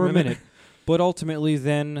 yeah, for a minute. But ultimately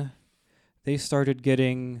then they started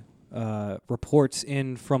getting reports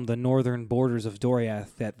in from the northern borders of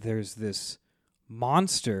Doriath that there's this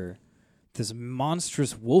monster, this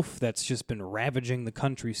monstrous wolf that's just been ravaging the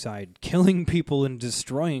countryside, killing people and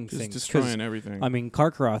destroying Just things. 'Cause, destroying everything. I mean,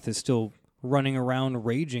 Karkaroth is still running around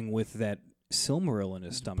raging with that Silmaril in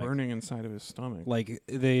his stomach. Burning inside of his stomach. Like,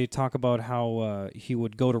 they talk about how he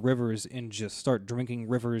would go to rivers and just start drinking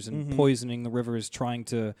rivers and Mhm. poisoning the rivers, trying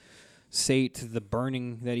to sate the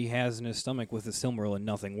burning that he has in his stomach with the Silmaril, and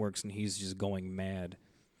nothing works, and he's just going mad.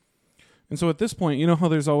 And so at this point, you know how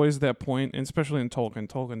there's always that point, and especially in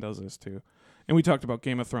Tolkien does this too. And we talked about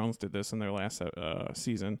Game of Thrones did this in their last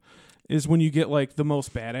season, is when you get like the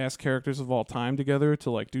most badass characters of all time together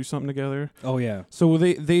to like do something together. Oh, yeah. So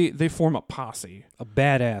they form a posse, A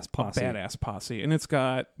badass posse. badass posse, and it's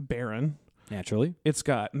got Beren, Naturally. it's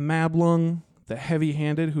got Mablung, the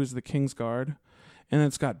heavy-handed, who's the King's Guard, and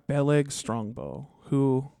it's got Beleg Strongbow,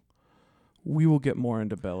 who we will get more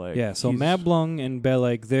into Beleg. Yeah, so He's- Mablung and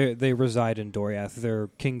Beleg, they reside in Doriath. They're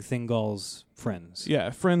King Thingol's friends. yeah,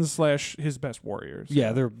 friends / his best warriors.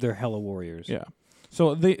 Yeah, they're hella warriors. yeah.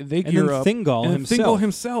 So they And gear then up. Thingol and himself. Thingol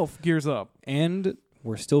himself gears up. And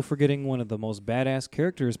we're still forgetting one of the most badass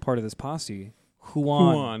characters part of this posse,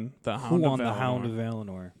 Huan. The Hound of Huan, the Hound of Valinor.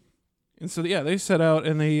 Valinor. And so they set out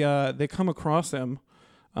and they come across them,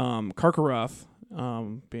 Karkaroth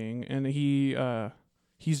being, and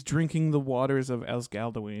he's drinking the waters of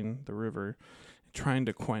Esgalduin, the river, trying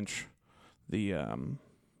to quench the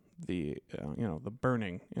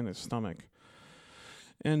burning in his stomach.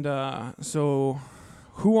 And so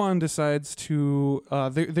Huan decides to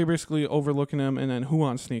they're basically overlooking him, and then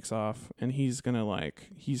Huan sneaks off, and he's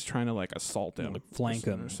trying to assault him, Like, flank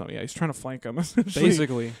him. or something. Yeah, he's trying to flank him. Essentially.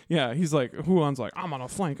 Basically. Yeah, he's like Huan's like, I'm gonna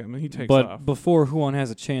flank him, and he takes But off. before Huan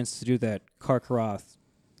has a chance to do that, Karkaroth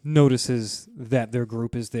notices that their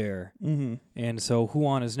group is there. Mm-hmm. And so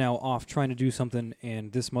Huan is now off trying to do something,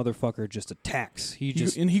 and this motherfucker just attacks. He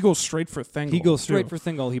goes straight for Thingol. He goes straight too. for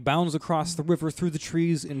Thingol. He bounds across the river through the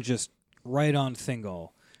trees and just right on Thingol.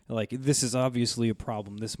 Like, this is obviously a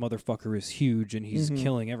problem. This motherfucker is huge, and he's Mhm.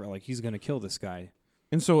 killing everyone. Like, he's going to kill this guy.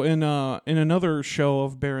 And so in another show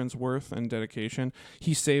of Beren's worth and dedication,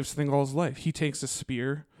 he saves Thingol's life. He takes a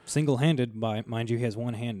spear, Single-handed, mind you, he has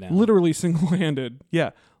one hand now. literally single-handed. Yeah,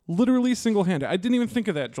 literally single-handed. I didn't even think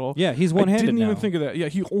of that, Joel. Yeah, he's I one-handed didn't now. even think of that. Yeah,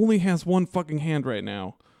 he only has one fucking hand right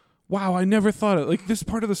now. Wow, I never thought it. Like, this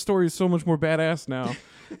part of the story is so much more badass now.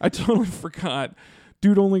 I totally forgot.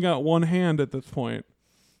 Dude only got one hand at this point.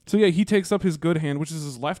 So yeah, he takes up his good hand, which is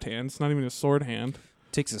his left hand. It's not even his sword hand.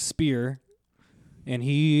 Takes a spear, and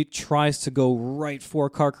he tries to go right for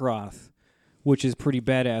Karkaroth, which is pretty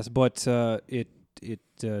badass, but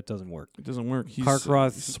it doesn't work. It doesn't work. He's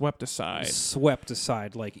Karkaroth swept aside. Swept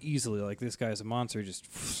aside, like, easily. Like, this guy's a monster. Just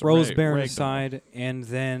throws Baron ragdoll. aside, and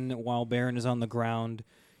then while Baron is on the ground,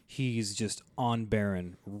 he's just on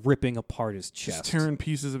Baron, ripping apart his chest. Just tearing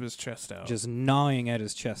pieces of his chest out. Just gnawing at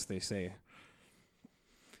his chest, they say.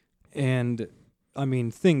 And, I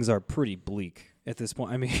mean, things are pretty bleak at this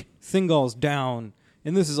point. I mean, Thingol's down,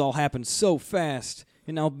 and this has all happened so fast,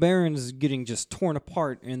 and now Baron's getting just torn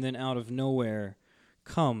apart, and then out of nowhere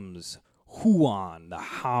comes Huan, the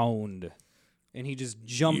Hound, and he just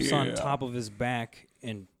jumps on top of his back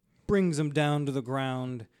and brings him down to the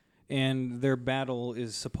ground, and their battle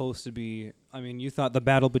is supposed to be... I mean, you thought the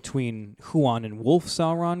battle between Huan and Wolf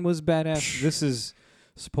Sauron was badass. This is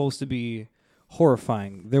supposed to be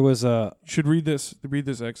horrifying. There was a... Should read this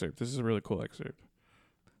excerpt. This is a really cool excerpt.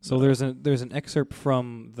 So there's an excerpt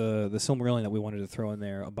from the Silmarillion that we wanted to throw in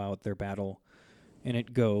there about their battle, and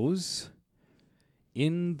it goes...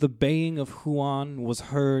 In the baying of Huan was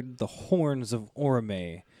heard the horns of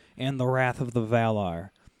Orome and the wrath of the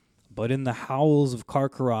Valar. But in the howls of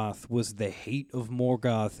Karkaroth was the hate of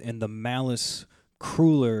Morgoth and the malice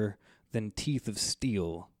crueler than teeth of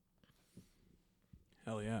steel.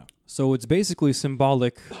 Hell yeah. So it's basically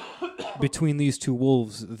symbolic between these two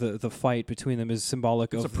wolves. The fight between them is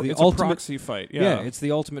symbolic of the it's ultimate a proxy fight. Yeah. it's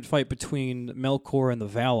the ultimate fight between Melkor and the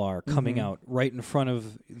Valar coming out right in front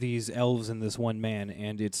of these elves and this one man.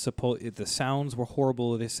 And the sounds were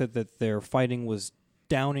horrible. They said that their fighting was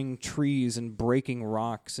downing trees and breaking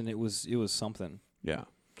rocks, and it was something. Yeah.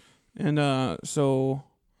 And so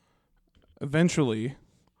eventually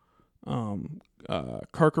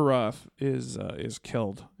Karkaroth is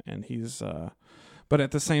killed, and he's but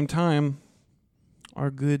at the same time our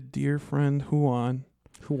good dear friend Huan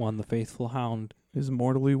the faithful hound is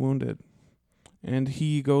mortally wounded, and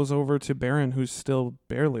he goes over to Baron, who's still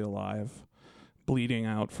barely alive, bleeding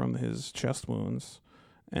out from his chest wounds,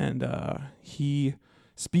 and he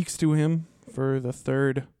speaks to him for the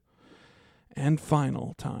third and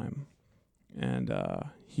final time, and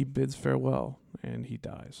he bids farewell, and he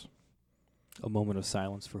dies. A moment of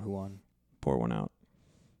silence for Huan. Pour one out.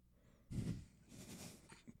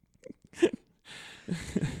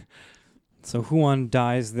 So Huan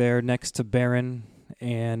dies there next to Baron,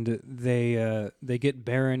 and they get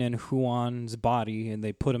Baron and Huan's body, and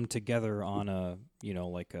they put them together on a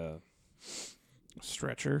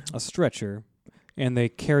Stretcher. a stretcher, and they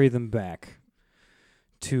carry them back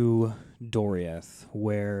to Doriath,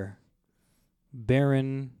 where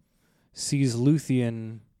Baron sees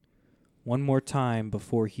Luthien one more time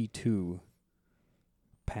before he too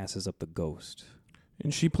passes up the ghost.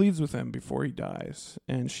 And she pleads with him before he dies,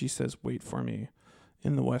 and she says, "Wait for me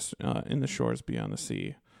in the shores beyond the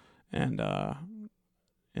sea," and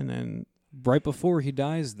then Right before he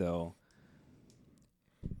dies, though,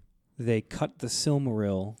 they cut the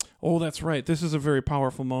Silmaril. oh, that's right. This is a very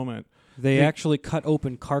powerful moment. They actually cut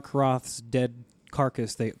open Karkaroth's dead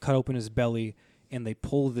carcass. They cut open his belly, and they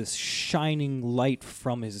pull this shining light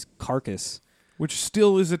from his carcass. Which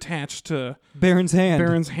still is attached to Baron's hand.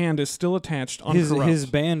 Baron's hand is still attached,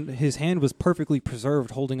 uncorrupt. His hand was perfectly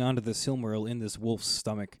preserved, holding onto the Silmaril in this wolf's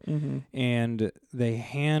stomach. Mm-hmm. And they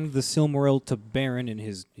hand the Silmaril to Baron in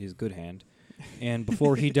his good hand. And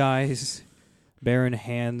before he dies, Baron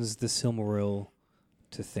hands the Silmaril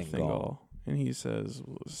to Thingol. And he says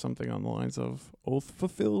something on the lines of, "Oath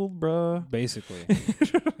fulfilled, bruh." Basically.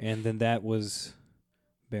 And then that was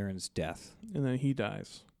Baron's death. And then he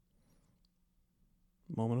dies.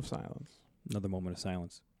 Moment of silence. Another moment of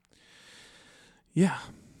silence. Yeah.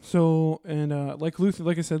 So, and like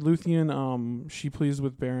I said, Luthien, she pleads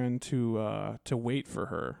with Baron to wait for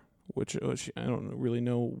her, which I don't really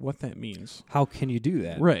know what that means. How can you do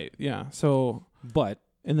that? Right. Yeah. So, But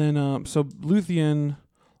and then so Luthien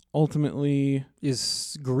ultimately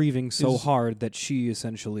is grieving so hard that she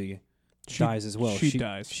essentially dies as well. She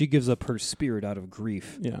dies. She gives up her spirit out of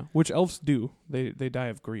grief. Yeah, which elves do. They die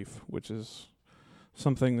of grief, which is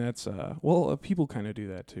something that's people kind of do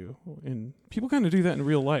that too. And people kind of do that in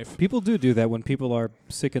real life. People do that when people are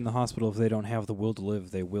sick in the hospital. If they don't have the will to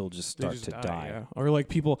live, they will just start to die. Yeah. Or like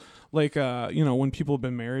people, like when people have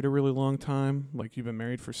been married a really long time, like you've been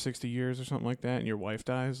married for 60 years or something like that, and your wife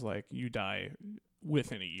dies, like you die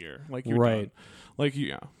within a year. Like you're right. done. Like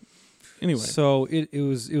yeah. Anyway, so it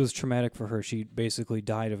was traumatic for her. She basically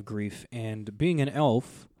died of grief, and being an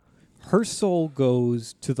elf, her soul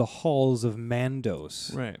goes to the halls of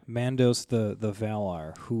Mandos. Right. Mandos the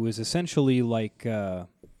Valar, who is essentially like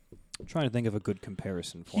trying to think of a good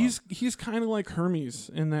comparison for He's kind of like Hermes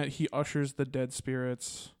in that he ushers the dead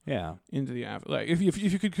spirits yeah. into the after. Like if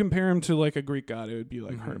you could compare him to like a Greek god, it would be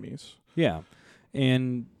like Mm-hmm. Hermes. Yeah.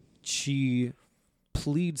 And she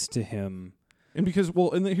pleads to him. And because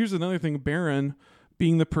here's another thing: Baron,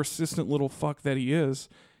 being the persistent little fuck that he is,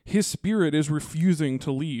 his spirit is refusing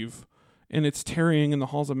to leave, and it's tarrying in the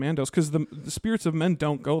halls of Mandos because the spirits of men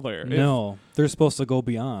don't go there. No, they're supposed to go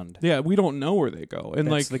beyond. Yeah, we don't know where they go, and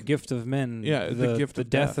That's like the gift of men. Yeah, the gift the of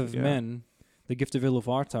death death, of yeah. men. The gift of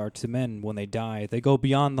Iluvatar to men when they die. They go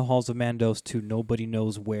beyond the halls of Mandos to nobody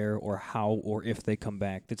knows where or how or if they come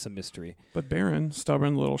back. It's a mystery. But Baron,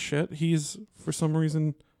 stubborn little shit, he's for some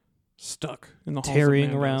reason stuck in the halls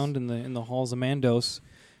Tarrying of Mandos. around in the halls of Mandos,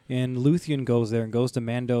 and Luthien goes there and goes to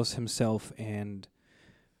Mandos himself and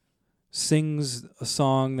sings a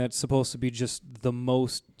song that's supposed to be just the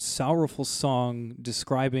most sorrowful song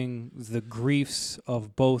describing the griefs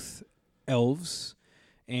of both elves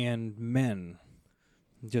and men,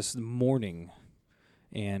 just mourning,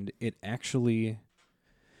 and it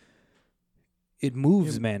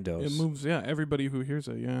moves Mandos. It moves, yeah, everybody who hears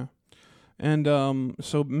it, yeah. And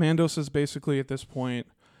so Mandos is basically at this point,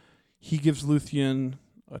 he gives Luthien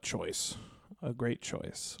a choice, a great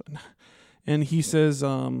choice. And he says,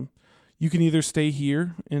 you can either stay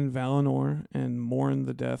here in Valinor and mourn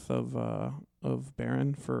the death of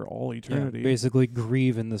Baron for all eternity. Yeah, basically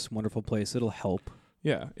grieve in this wonderful place. It'll help.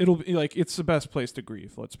 Yeah, it'll be like it's the best place to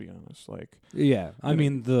grieve. Let's be honest. Like, Yeah, I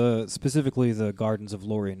mean specifically the Gardens of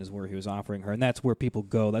Lorien is where he was offering her, and that's where people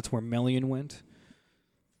go. That's where Melian went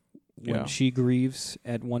when Yeah. she grieves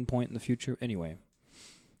at one point in the future. Anyway,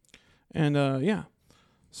 and yeah,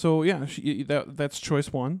 so yeah, that's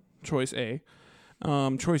choice one, choice A.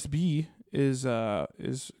 Choice B is so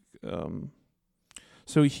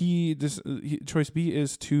choice B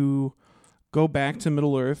is to go back to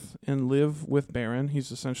Middle Earth and live with Baron.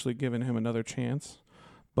 He's essentially given him another chance,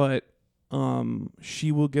 but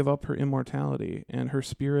she will give up her immortality, and her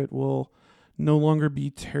spirit will no longer be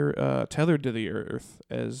tethered to the earth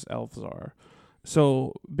as elves are.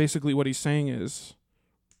 So basically what he's saying is,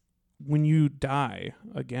 when you die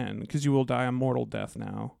again, because you will die a mortal death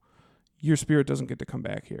now, your spirit doesn't get to come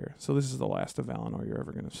back here. So this is the last of Valinor you're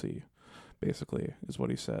ever going to see, basically, is what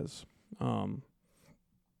he says. And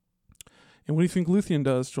what do you think Luthien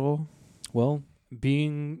does, Joel? well,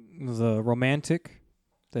 being the romantic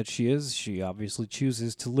that she is, she obviously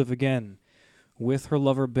chooses to live again with her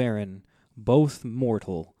lover Baron, both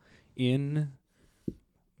mortal, in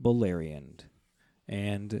Beleriand.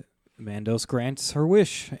 And Mandos grants her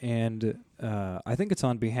wish, and I think it's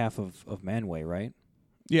on behalf of Manwë, right?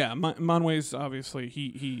 Yeah, Manwë's obviously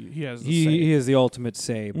he has the say. He is the ultimate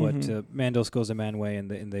say, but Mhm. Mandos goes to Manwë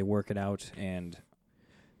and they work it out, and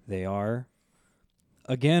they are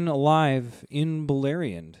again alive in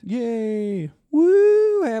Beleriand. Yay!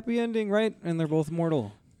 Woo! Happy ending, right? And they're both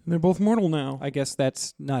mortal. They're both mortal now. I guess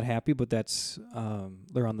that's not happy, but that's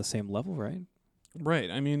they're on the same level, right? Right.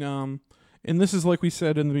 I mean, and this is like we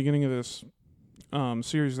said in the beginning of this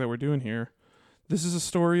series that we're doing here. This is a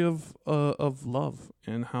story of love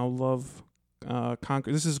and how love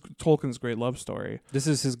conquers. This is Tolkien's great love story, This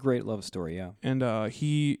is his great love story, yeah. and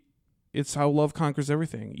it's how love conquers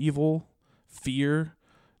everything: evil, fear,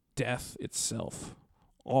 death itself.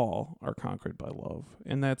 All are conquered by love,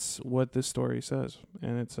 and that's what this story says.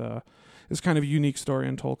 And it's kind of a unique story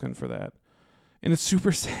in Tolkien for that. And it's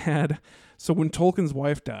super sad. So when Tolkien's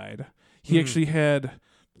wife died, he actually had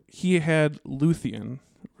Luthien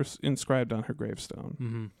inscribed on her gravestone.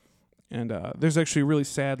 Mm-hmm. And there's actually a really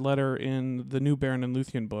sad letter in the new Baron and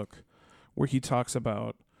Luthien book where he talks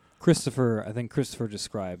about I think Christopher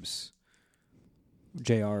describes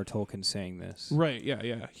J.R. Tolkien saying this. right,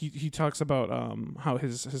 yeah. He talks about how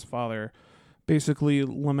his father basically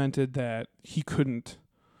lamented that he couldn't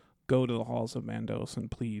go to the halls of Mandos and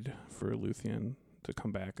plead for Luthien to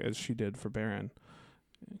come back as she did for Baron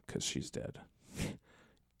because she's dead.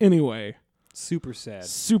 Anyway, Super sad.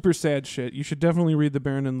 super sad shit. You should definitely read the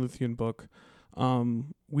Baron and Luthien book.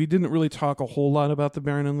 We didn't really talk a whole lot about the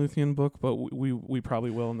Baron and Luthien book, but we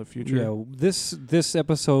probably will in the future. Yeah, this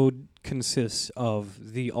episode consists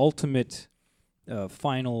of the ultimate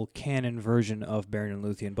final canon version of Baron and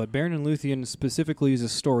Luthien, but Baron and Luthien specifically is a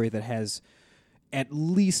story that has at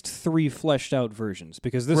least 3 fleshed out versions,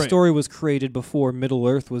 because this Right. story was created before Middle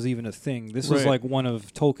Earth was even a thing. This was Right. like one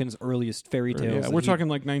of Tolkien's earliest fairy tales. Yeah, that we're he- talking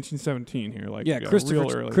like 1917 here. Like, Yeah, real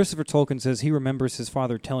Christopher early. Christopher Tolkien says he remembers his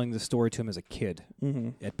father telling the story to him as a kid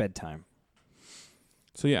Mm-hmm. at bedtime.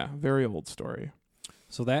 So yeah, very old story.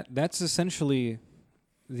 So that's essentially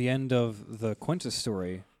the end of the Quentus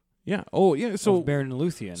story. Yeah. Oh, yeah. So Beren and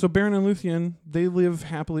Luthien. So Beren and Luthien, they live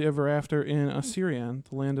happily ever after in Assyrian,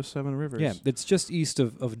 the land of seven rivers. yeah, it's just east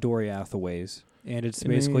of Doriath a ways, and it's And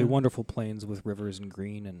basically they, wonderful plains with rivers and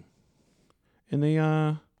green And they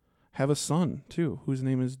have a son, too, whose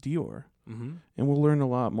name is Dior. Mm-hmm. And we'll learn a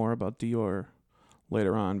lot more about Dior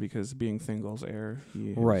later on, because being Thingol's heir,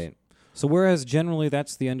 he is. Right. So whereas generally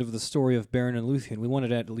that's the end of the story of Beren and Luthien, we wanted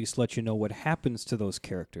to at least let you know what happens to those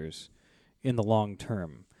characters in the long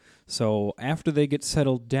term. So after they get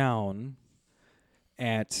settled down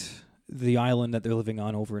at the island that they're living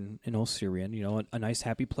on over in Osirian, you know, a nice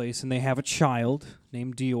happy place, and they have a child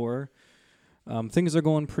named Dior, things are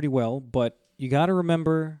going pretty well, but you got to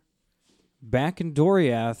remember, back in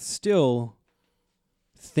Doriath, still,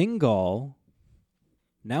 Thingol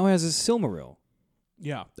now has his Silmaril.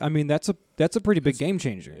 Yeah. I mean, that's a pretty big game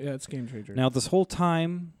changer. Yeah, it's game changer. Now, this whole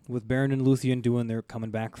time with Beren and Luthien doing their coming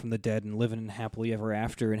back from the dead and living happily ever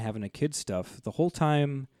after and having a kid stuff, the whole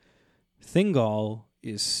time Thingol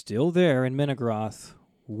is still there in Menegroth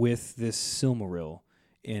with this Silmaril,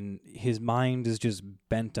 and his mind is just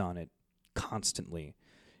bent on it constantly,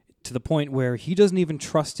 to the point where he doesn't even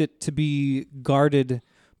trust it to be guarded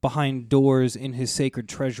behind doors in his sacred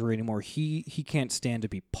treasury anymore. He can't stand to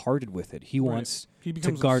be parted with it. He wants he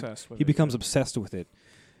becomes to guard. obsessed with He it, becomes yeah. obsessed with it,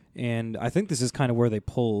 and I think this is kind of where they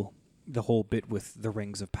pull the whole bit with the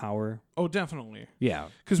Rings of Power. Oh, definitely. Yeah,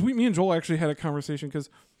 Because me and Joel actually had a conversation, because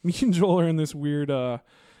me and Joel are in this weird...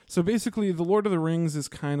 so basically, The Lord of the Rings is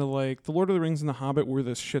kind of like... The Lord of the Rings and The Hobbit were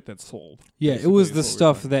this shit that sold. yeah. It basically, was is the what we're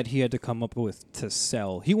stuff talking. that he had to come up with to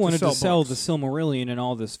sell. He wanted to sell sell the books. Silmarillion and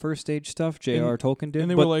all this first age stuff. J.R. Tolkien did, And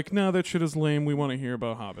they but were like, no, that shit is lame. We want to hear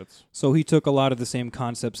about hobbits. so he took a lot of the same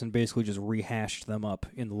concepts and basically just rehashed them up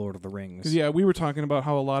in the Lord of the Rings. 'Cause, yeah, we were talking about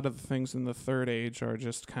how a lot of the things in the Third Age are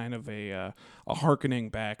just kind of a hearkening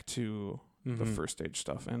back to the Mhm. First Age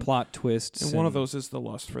stuff. And Plot twists, And one of those is the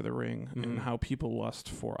lust for the ring, Mhm. and how people lust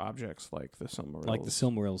for objects like the Silmarils. like the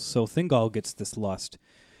Silmarils. So Thingol gets this lust,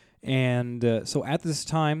 and so at this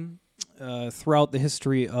time, throughout the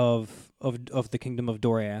history of the kingdom of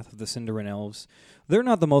Doriath, of the Sindarin elves, they're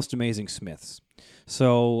not the most amazing smiths.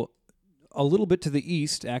 So a little bit to the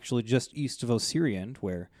east, actually just east of Osirian,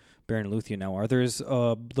 where Beren and Luthien now are, there's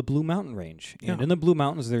the Blue Mountain Range, and Yeah. in the Blue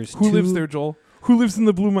Mountains there's Who two... lives there, Joel? Who lives in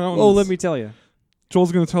the Blue Mountains? Oh, let me tell you.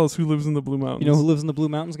 Joel's going to tell us who lives in the Blue Mountains. You know who lives in the Blue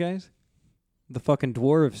Mountains, guys? The fucking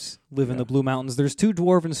dwarves live in Yeah. the Blue Mountains. There's two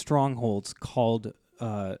dwarven strongholds called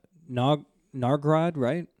Nargrad,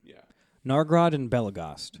 right? Yeah. Nargrad and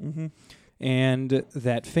Belagost. Mm-hmm. And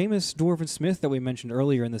that famous dwarven smith that we mentioned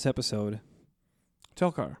earlier in this episode,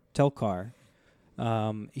 Telkar. Telkar,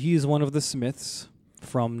 he is one of the smiths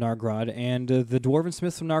from Nargrad, and the dwarven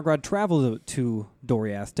smiths from Nargrad travel to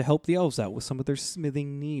Doriath to help the elves out with some of their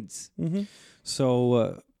smithing needs. Mm-hmm.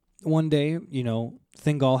 So one day, you know,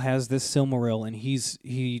 Thingol has this Silmaril, and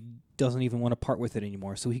he doesn't even want to part with it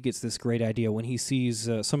anymore. So he gets this great idea when he sees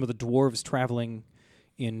some of the dwarves traveling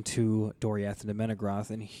into Doriath and to Menegroth,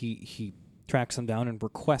 and he tracks them down and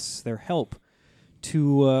requests their help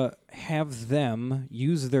to have them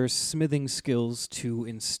use their smithing skills to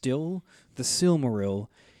instill the Silmaril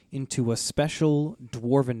into a special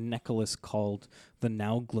dwarven necklace called the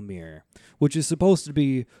Nauglamir, which is supposed to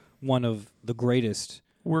be one of the greatest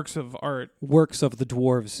Works of art. works of the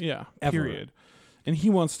dwarves. Yeah, ever. period. And he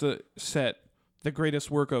wants to set the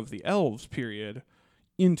greatest work of the elves, period,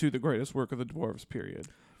 into the greatest work of the dwarves, period.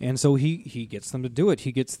 And so he gets them to do it.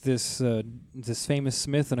 He gets this this famous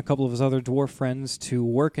smith and a couple of his other dwarf friends to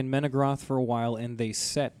work in Menegroth for a while, and they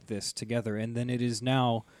set this together. And then it is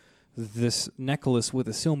now this necklace with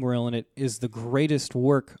a Silmaril in it is the greatest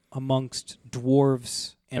work amongst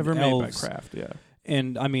dwarves and Ever elves. made by craft, yeah.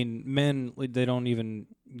 And, I mean, men, they don't even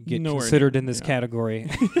get Nowhere considered near, in this yeah. category.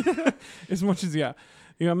 As much as, yeah.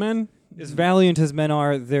 Yeah, men. As valiant as men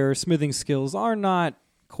are, their smithing skills are not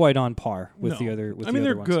quite on par with the No. other with I mean,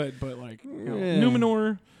 the they're other ones. good, but, like, you know,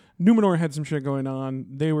 Yeah. Numenor had some shit going on.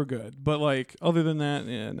 They were good. But, like, other than that,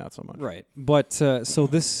 yeah, not so much. Right. But so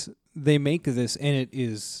they make this, and it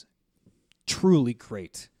is truly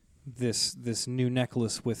great. This new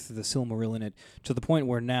necklace with the Silmaril in it, to the point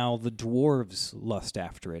where now the dwarves lust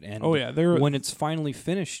after it. And Oh, yeah. They're, when it's finally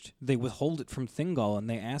finished, they withhold it from Thingol, and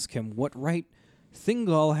they ask him what right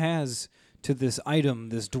Thingol has to this item,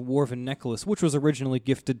 this dwarven necklace, which was originally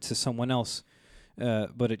gifted to someone else,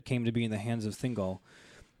 but it came to be in the hands of Thingol.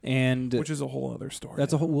 And which is a whole other story.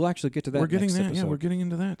 that's a whole. We'll actually get to that. We're getting next that. episode. Yeah, we're getting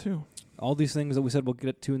into that, too. All these things that we said we'll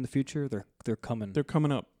get to in the future, they're coming. They're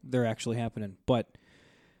coming up. They're actually happening. But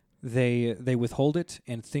they withhold it,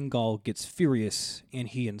 and Thingol gets furious, and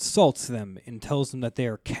he insults them and tells them that they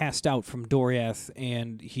are cast out from Doriath,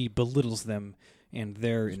 and he belittles them, and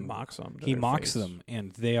He mocks them. he mocks them,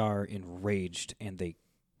 and they are enraged, and they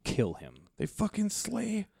kill him. They fucking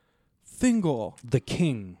slay Thingol, The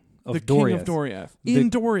king of the Doriath. king of Doriath, in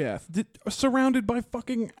Doriath, surrounded by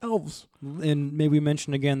fucking elves. And maybe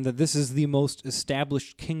mention again that this is the most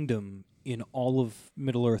established kingdom in all of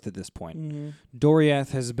Middle-earth at this point.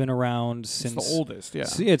 Doriath has been around since... It's the oldest, yeah.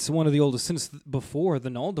 It's one of the oldest since before the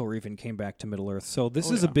Noldor even came back to Middle-earth. So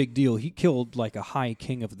this is a big deal. He killed like a high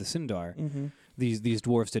king of the Sindar. These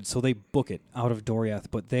dwarves did. So they book it out of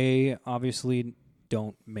Doriath, but they obviously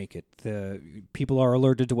don't make it. The people are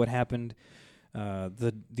alerted to what happened.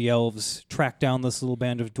 The elves track down this little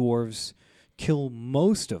band of dwarves, kill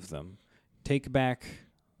most of them, take back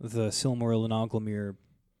the Silmaril and Oglamir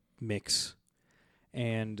mix,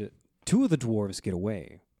 and 2 of the dwarves get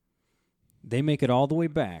away. They make it all the way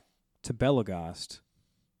back to Belagast.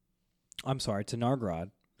 I'm sorry, to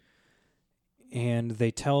Nargrad. And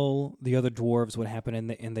they tell the other dwarves what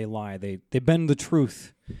happened, and they lie. They bend the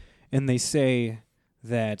truth, and they say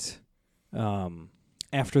that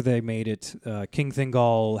after they made it, King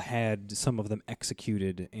Thingol had some of them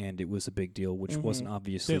executed, and it was a big deal, which wasn't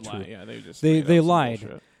obviously true. Lied, yeah, They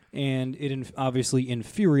lied, and it obviously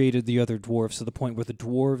infuriated the other dwarves to the point where the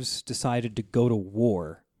dwarves decided to go to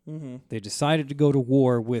war. They decided to go to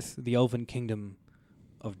war with the Elven Kingdom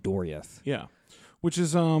of Doriath. Yeah, which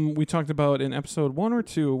is we talked about in episode 1 or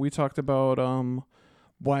 2. We talked about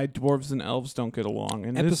why dwarves and elves don't get along.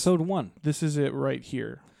 And episode 1. This is it right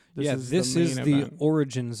here. This is the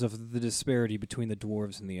origins of the disparity between the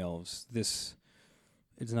dwarves and the elves. It's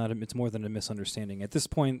more than a misunderstanding. At this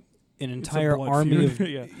point, an entire army of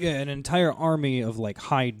an entire army of like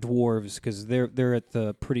high dwarves, because they're at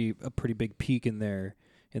a pretty big peak in their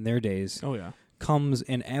days. Oh yeah, comes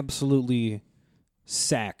and absolutely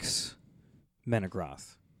sacks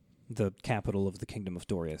Menegroth, the capital of the Kingdom of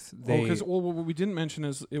Doriath. What we didn't mention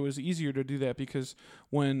is it was easier to do that because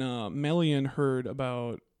when Melian heard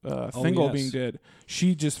about Thingol being dead,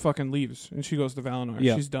 she just fucking leaves and she goes to Valinor.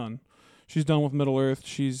 Yeah. She's done. She's done with Middle Earth.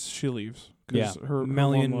 She leaves. Yeah, her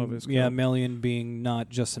Melian. Love is Melian being not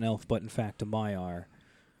just an elf, but in fact a Maiar,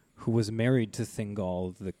 who was married to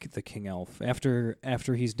Thingol, the king elf.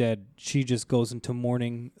 After he's dead, she just goes into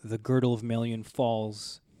mourning. The girdle of Melian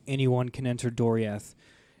falls. Anyone can enter Doriath,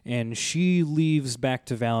 and she leaves back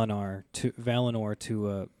to Valinor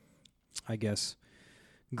to I guess,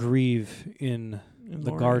 grieve in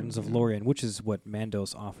the Lorien, gardens of Lorien, which is what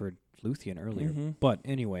Mandos offered Luthien earlier. But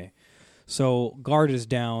anyway, so guard is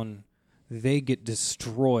down. They get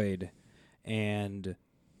destroyed, and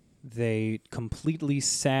they completely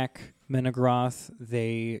sack Menegroth.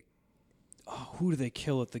 Who do they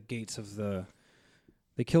kill at the gates of the...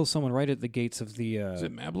 They kill someone right at the gates of the... is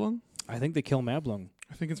it Mablung? I think they kill Mablung.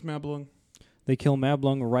 I think it's Mablung. They kill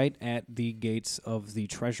Mablung right at the gates of the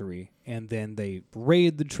treasury, and then they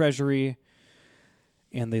raid the treasury,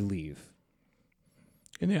 and they leave.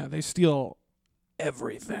 And yeah, they steal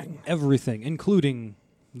everything. Everything, including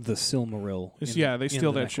the Silmaril. They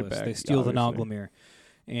steal that shit back. They steal the Noglamir.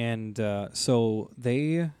 And so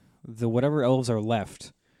the whatever elves are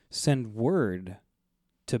left send word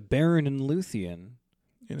to Beren and Luthien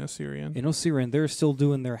in Osirian. They're still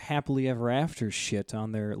doing their happily ever after shit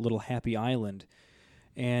on their little happy island.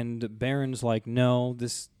 And Beren's like, no,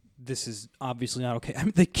 this is obviously not okay. I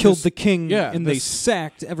mean, they killed the king, and they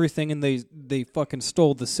sacked everything, and they fucking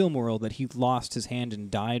stole the Silmaril that he lost his hand and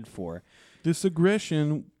died for. This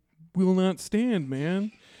aggression will not stand,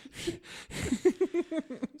 man.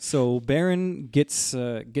 So Beren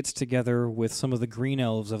gets together with some of the green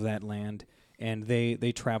elves of that land, and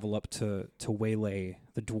they travel up to waylay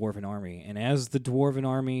the dwarven army. And as the dwarven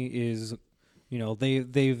army is,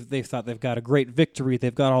 they've thought they've got a great victory,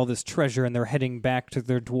 they've got all this treasure, and they're heading back to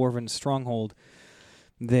their dwarven stronghold.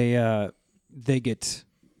 They get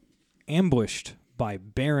ambushed by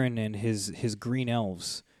Beren and his green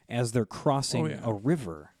elves as they're crossing a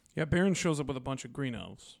river. Yeah, Beren shows up with a bunch of green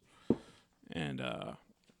elves. And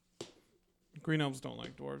green elves don't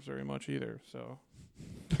like dwarves very much either, so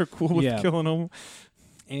they're cool with killing them.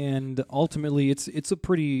 And ultimately, it's a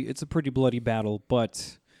pretty bloody battle,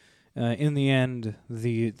 but in the end,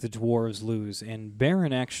 the dwarves lose, and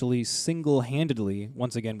Beren actually single-handedly,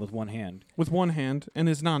 once again with one hand, and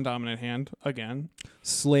his non-dominant hand again,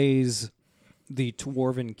 slays the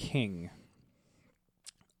dwarven king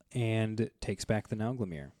and takes back the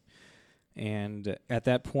Nauglamir. And at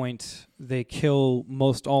that point, they kill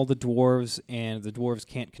most all the dwarves, and the dwarves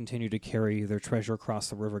can't continue to carry their treasure across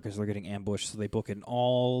the river because they're getting ambushed. So they book it, and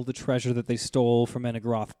all the treasure that they stole from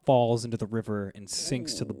Menegroth falls into the river and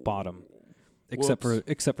sinks to the bottom, except for the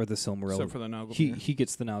Silmaril. Except for the Nauglamir. He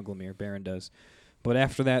gets the Nauglamir. Baron does. But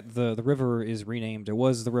after that, the river is renamed. It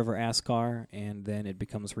was the River Askar, and then it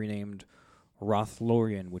becomes renamed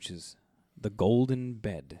Rothlorien, which is the Golden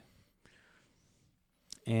Bed.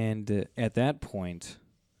 And at that point,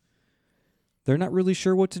 they're not really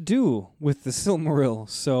sure what to do with the Silmaril.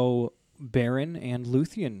 So Beren and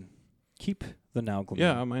Luthien keep the Nauglamir.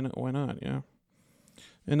 Yeah, why not? Yeah.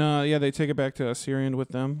 And they take it back to Assyrian with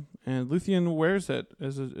them, and Luthien wears it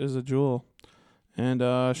as a jewel,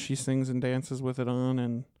 and she sings and dances with it on,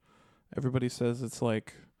 and everybody says it's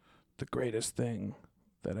like the greatest thing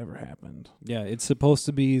that ever happened. Yeah, it's supposed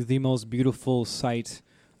to be the most beautiful sight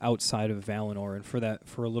outside of Valinor, and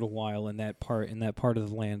for a little while in that part of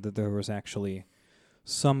the land that there was actually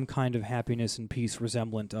some kind of happiness and peace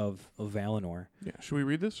resemblant of Valinor. Yeah, should we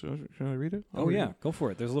read this? Should I read it? Oh yeah, go for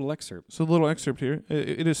it. There's a little excerpt. So a little excerpt here.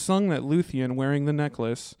 It is sung that Luthien, wearing the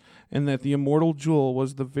necklace, and that the immortal jewel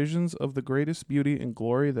was the visions of the greatest beauty and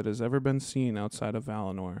glory that has ever been seen outside of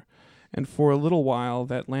Valinor. And for a little while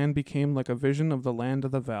that land became like a vision of the land of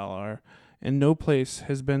the Valar, and no place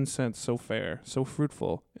has been since so fair, so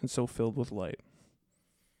fruitful, and so filled with light.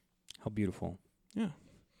 How beautiful. Yeah.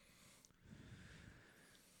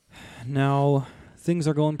 Now, things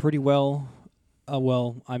are going pretty well. For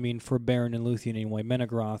Beren and Luthien anyway.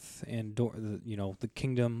 Menegroth and the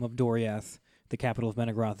kingdom of Doriath, the capital of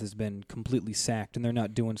Menegroth, has been completely sacked, and they're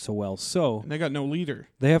not doing so well. So And they got no leader.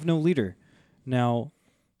 they have no leader. Now,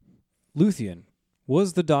 Luthien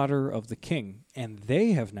was the daughter of the king, and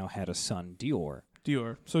they have now had a son, Dior.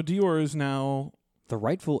 So Dior is now The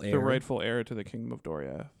rightful heir. the rightful heir to the kingdom of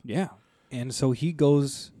Doriath. Yeah. And so he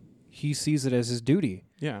sees it as his duty.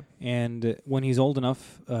 Yeah. And when he's old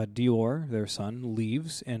enough, Dior, their son,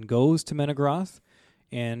 leaves and goes to Menegroth,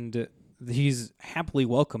 and he's happily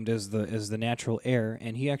welcomed as the natural heir,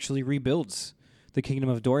 and he actually rebuilds the kingdom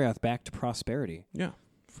of Doriath back to prosperity. Yeah.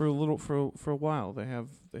 For a while they have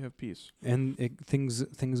peace. And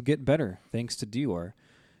things get better thanks to Dior.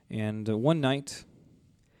 And one night,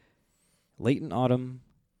 late in autumn,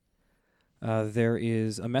 there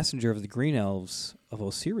is a messenger of the Green Elves of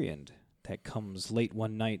Osiriand that comes late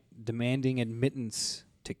one night demanding admittance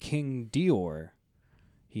to King Dior.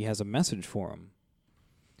 He has a message for him.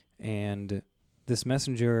 And this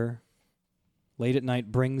messenger, late at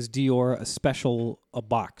night, brings Dior a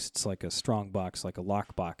box. It's like a strong box, like a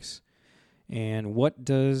lock box. And what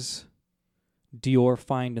does Dior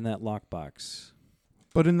find in that lockbox?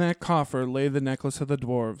 But in that coffer lay the necklace of the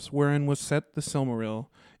dwarves, wherein was set the Silmaril,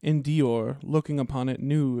 and Dior, looking upon it,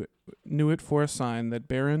 knew it for a sign that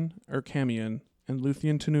Beren, Erkamion, and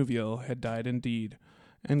Luthien Tinuviel had died indeed,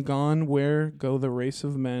 and gone where go the race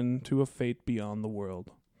of men to a fate beyond the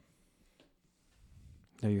world.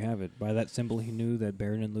 There you have it. By that symbol, he knew that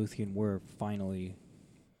Beren and Luthien were finally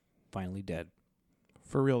dead.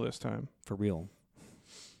 For real this time. For real.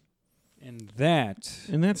 And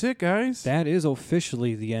that's it, guys. That is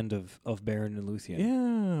officially the end of Beren and Luthien.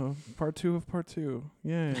 Yeah, part 2 of part 2.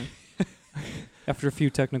 Yeah. After a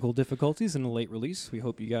few technical difficulties and a late release, we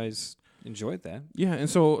hope you guys enjoyed that. Yeah, and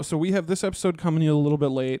so we have this episode coming in a little bit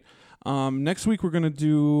late. Next week we're going to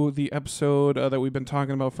do the episode that we've been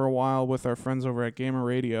talking about for a while with our friends over at Gamer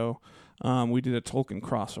Radio. We did a Tolkien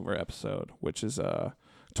crossover episode, which is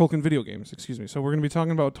Tolkien video games, excuse me. So we're going to be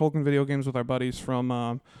talking about Tolkien video games with our buddies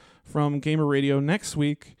from Gamer Radio next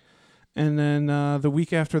week. And then the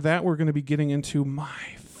week after that, we're going to be getting into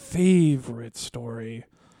my favorite story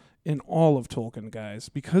in all of Tolkien, guys,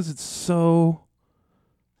 because it's so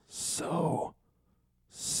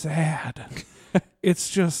sad. It's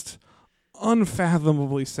just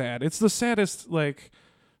unfathomably sad. It's the saddest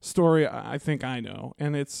story I think I know,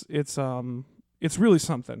 and it's really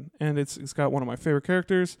something, and it's got one of my favorite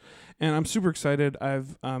characters, and I'm super excited.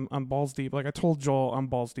 I'm balls deep. Like I told Joel, I'm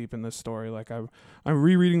balls deep in this story. Like I'm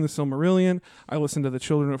rereading the Silmarillion. I listened to the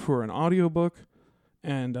Children of Huor an audiobook,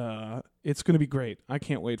 and it's going to be great. I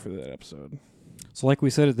can't wait for that episode. So like we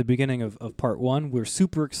said at the beginning of part 1, we're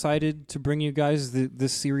super excited to bring you guys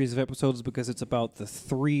this series of episodes because it's about the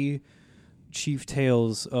 3 chief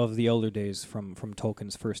tales of the Elder Days from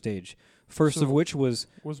Tolkien's First Age. First of which was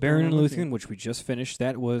Beren and Luthien, which we just finished.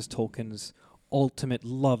 That was Tolkien's ultimate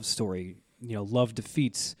love story. You know, love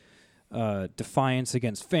defeats defiance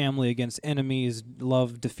against family, against enemies.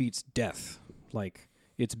 Love defeats death. Like,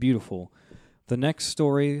 it's beautiful. The next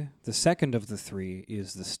story, the second of the three,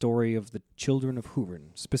 is the story of the Children of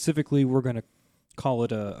Húrin. Specifically, we're going to call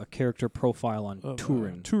it a character profile on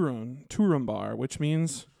Turin. Turambar, which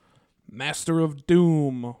means Master of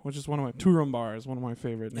Doom, which is Turambar is one of my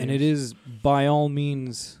favorite names. And it is, by all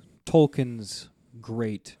means, Tolkien's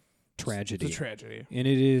great tragedy. It's a tragedy. And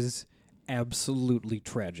it is absolutely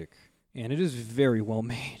tragic. And it is very well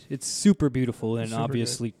made. It's super beautiful in an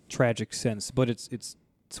obviously tragic sense, but it's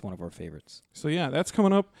one of our favorites. So yeah, that's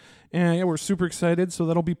coming up, and yeah, we're super excited. So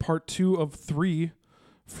that'll be part 2 of 3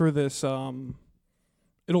 for this. So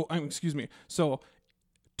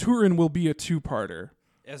Turin will be a 2-parter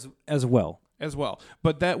as well.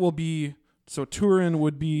 But that will be Turin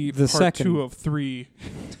would be the part second 2 of 3.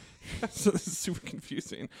 So this is super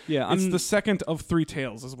confusing. Yeah, it's the second of 3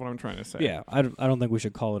 tales, is what I'm trying to say. Yeah, I don't think we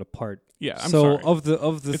should call it a part. Yeah, I'm sorry. Of the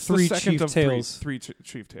it's 3 the second chief of tales, three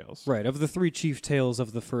chief tales. Right, of the 3 chief tales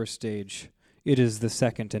of the first stage, it is the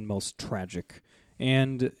second and most tragic,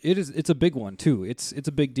 and it's a big one too. It's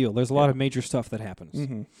a big deal. There's a lot of major stuff that happens.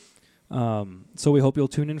 Mm-hmm. So we hope you'll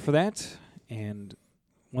tune in for that. And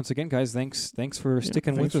once again, guys, thanks for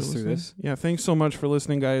sticking with us through this. Yeah, thanks so much for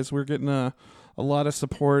listening, guys. We're getting a lot of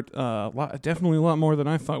support, definitely a lot more than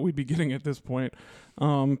I thought we'd be getting at this point.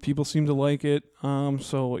 People seem to like it.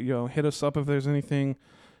 So hit us up if there's anything.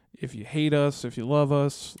 If you hate us, if you love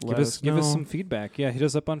us, give us some feedback. Yeah, hit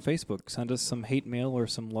us up on Facebook. Send us some hate mail or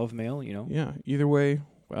some love mail. Yeah, either way,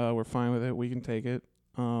 we're fine with it. We can take it.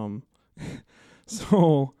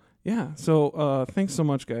 So thanks so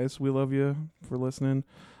much, guys. We love you for listening.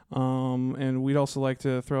 And we'd also like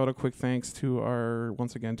to throw out a quick thanks to our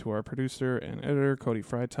producer and editor, Cody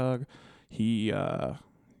Freitag. He's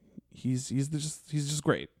just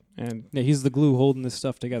great. And yeah, he's the glue holding this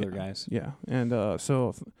stuff together, guys. Yeah. And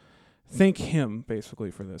thank him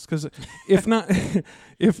basically for this, because if not,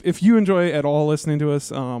 if you enjoy at all listening to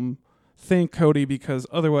us, thank Cody, because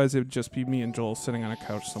otherwise it would just be me and Joel sitting on a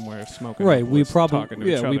couch somewhere smoking. Right, we talking to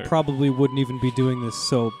each other. We probably wouldn't even be doing this.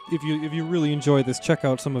 So if you really enjoy this, check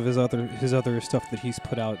out some of his other stuff that he's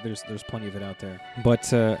put out. There's plenty of it out there.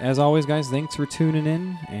 But as always, guys, thanks for tuning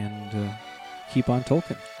in, and keep on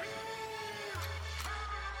Tolkien.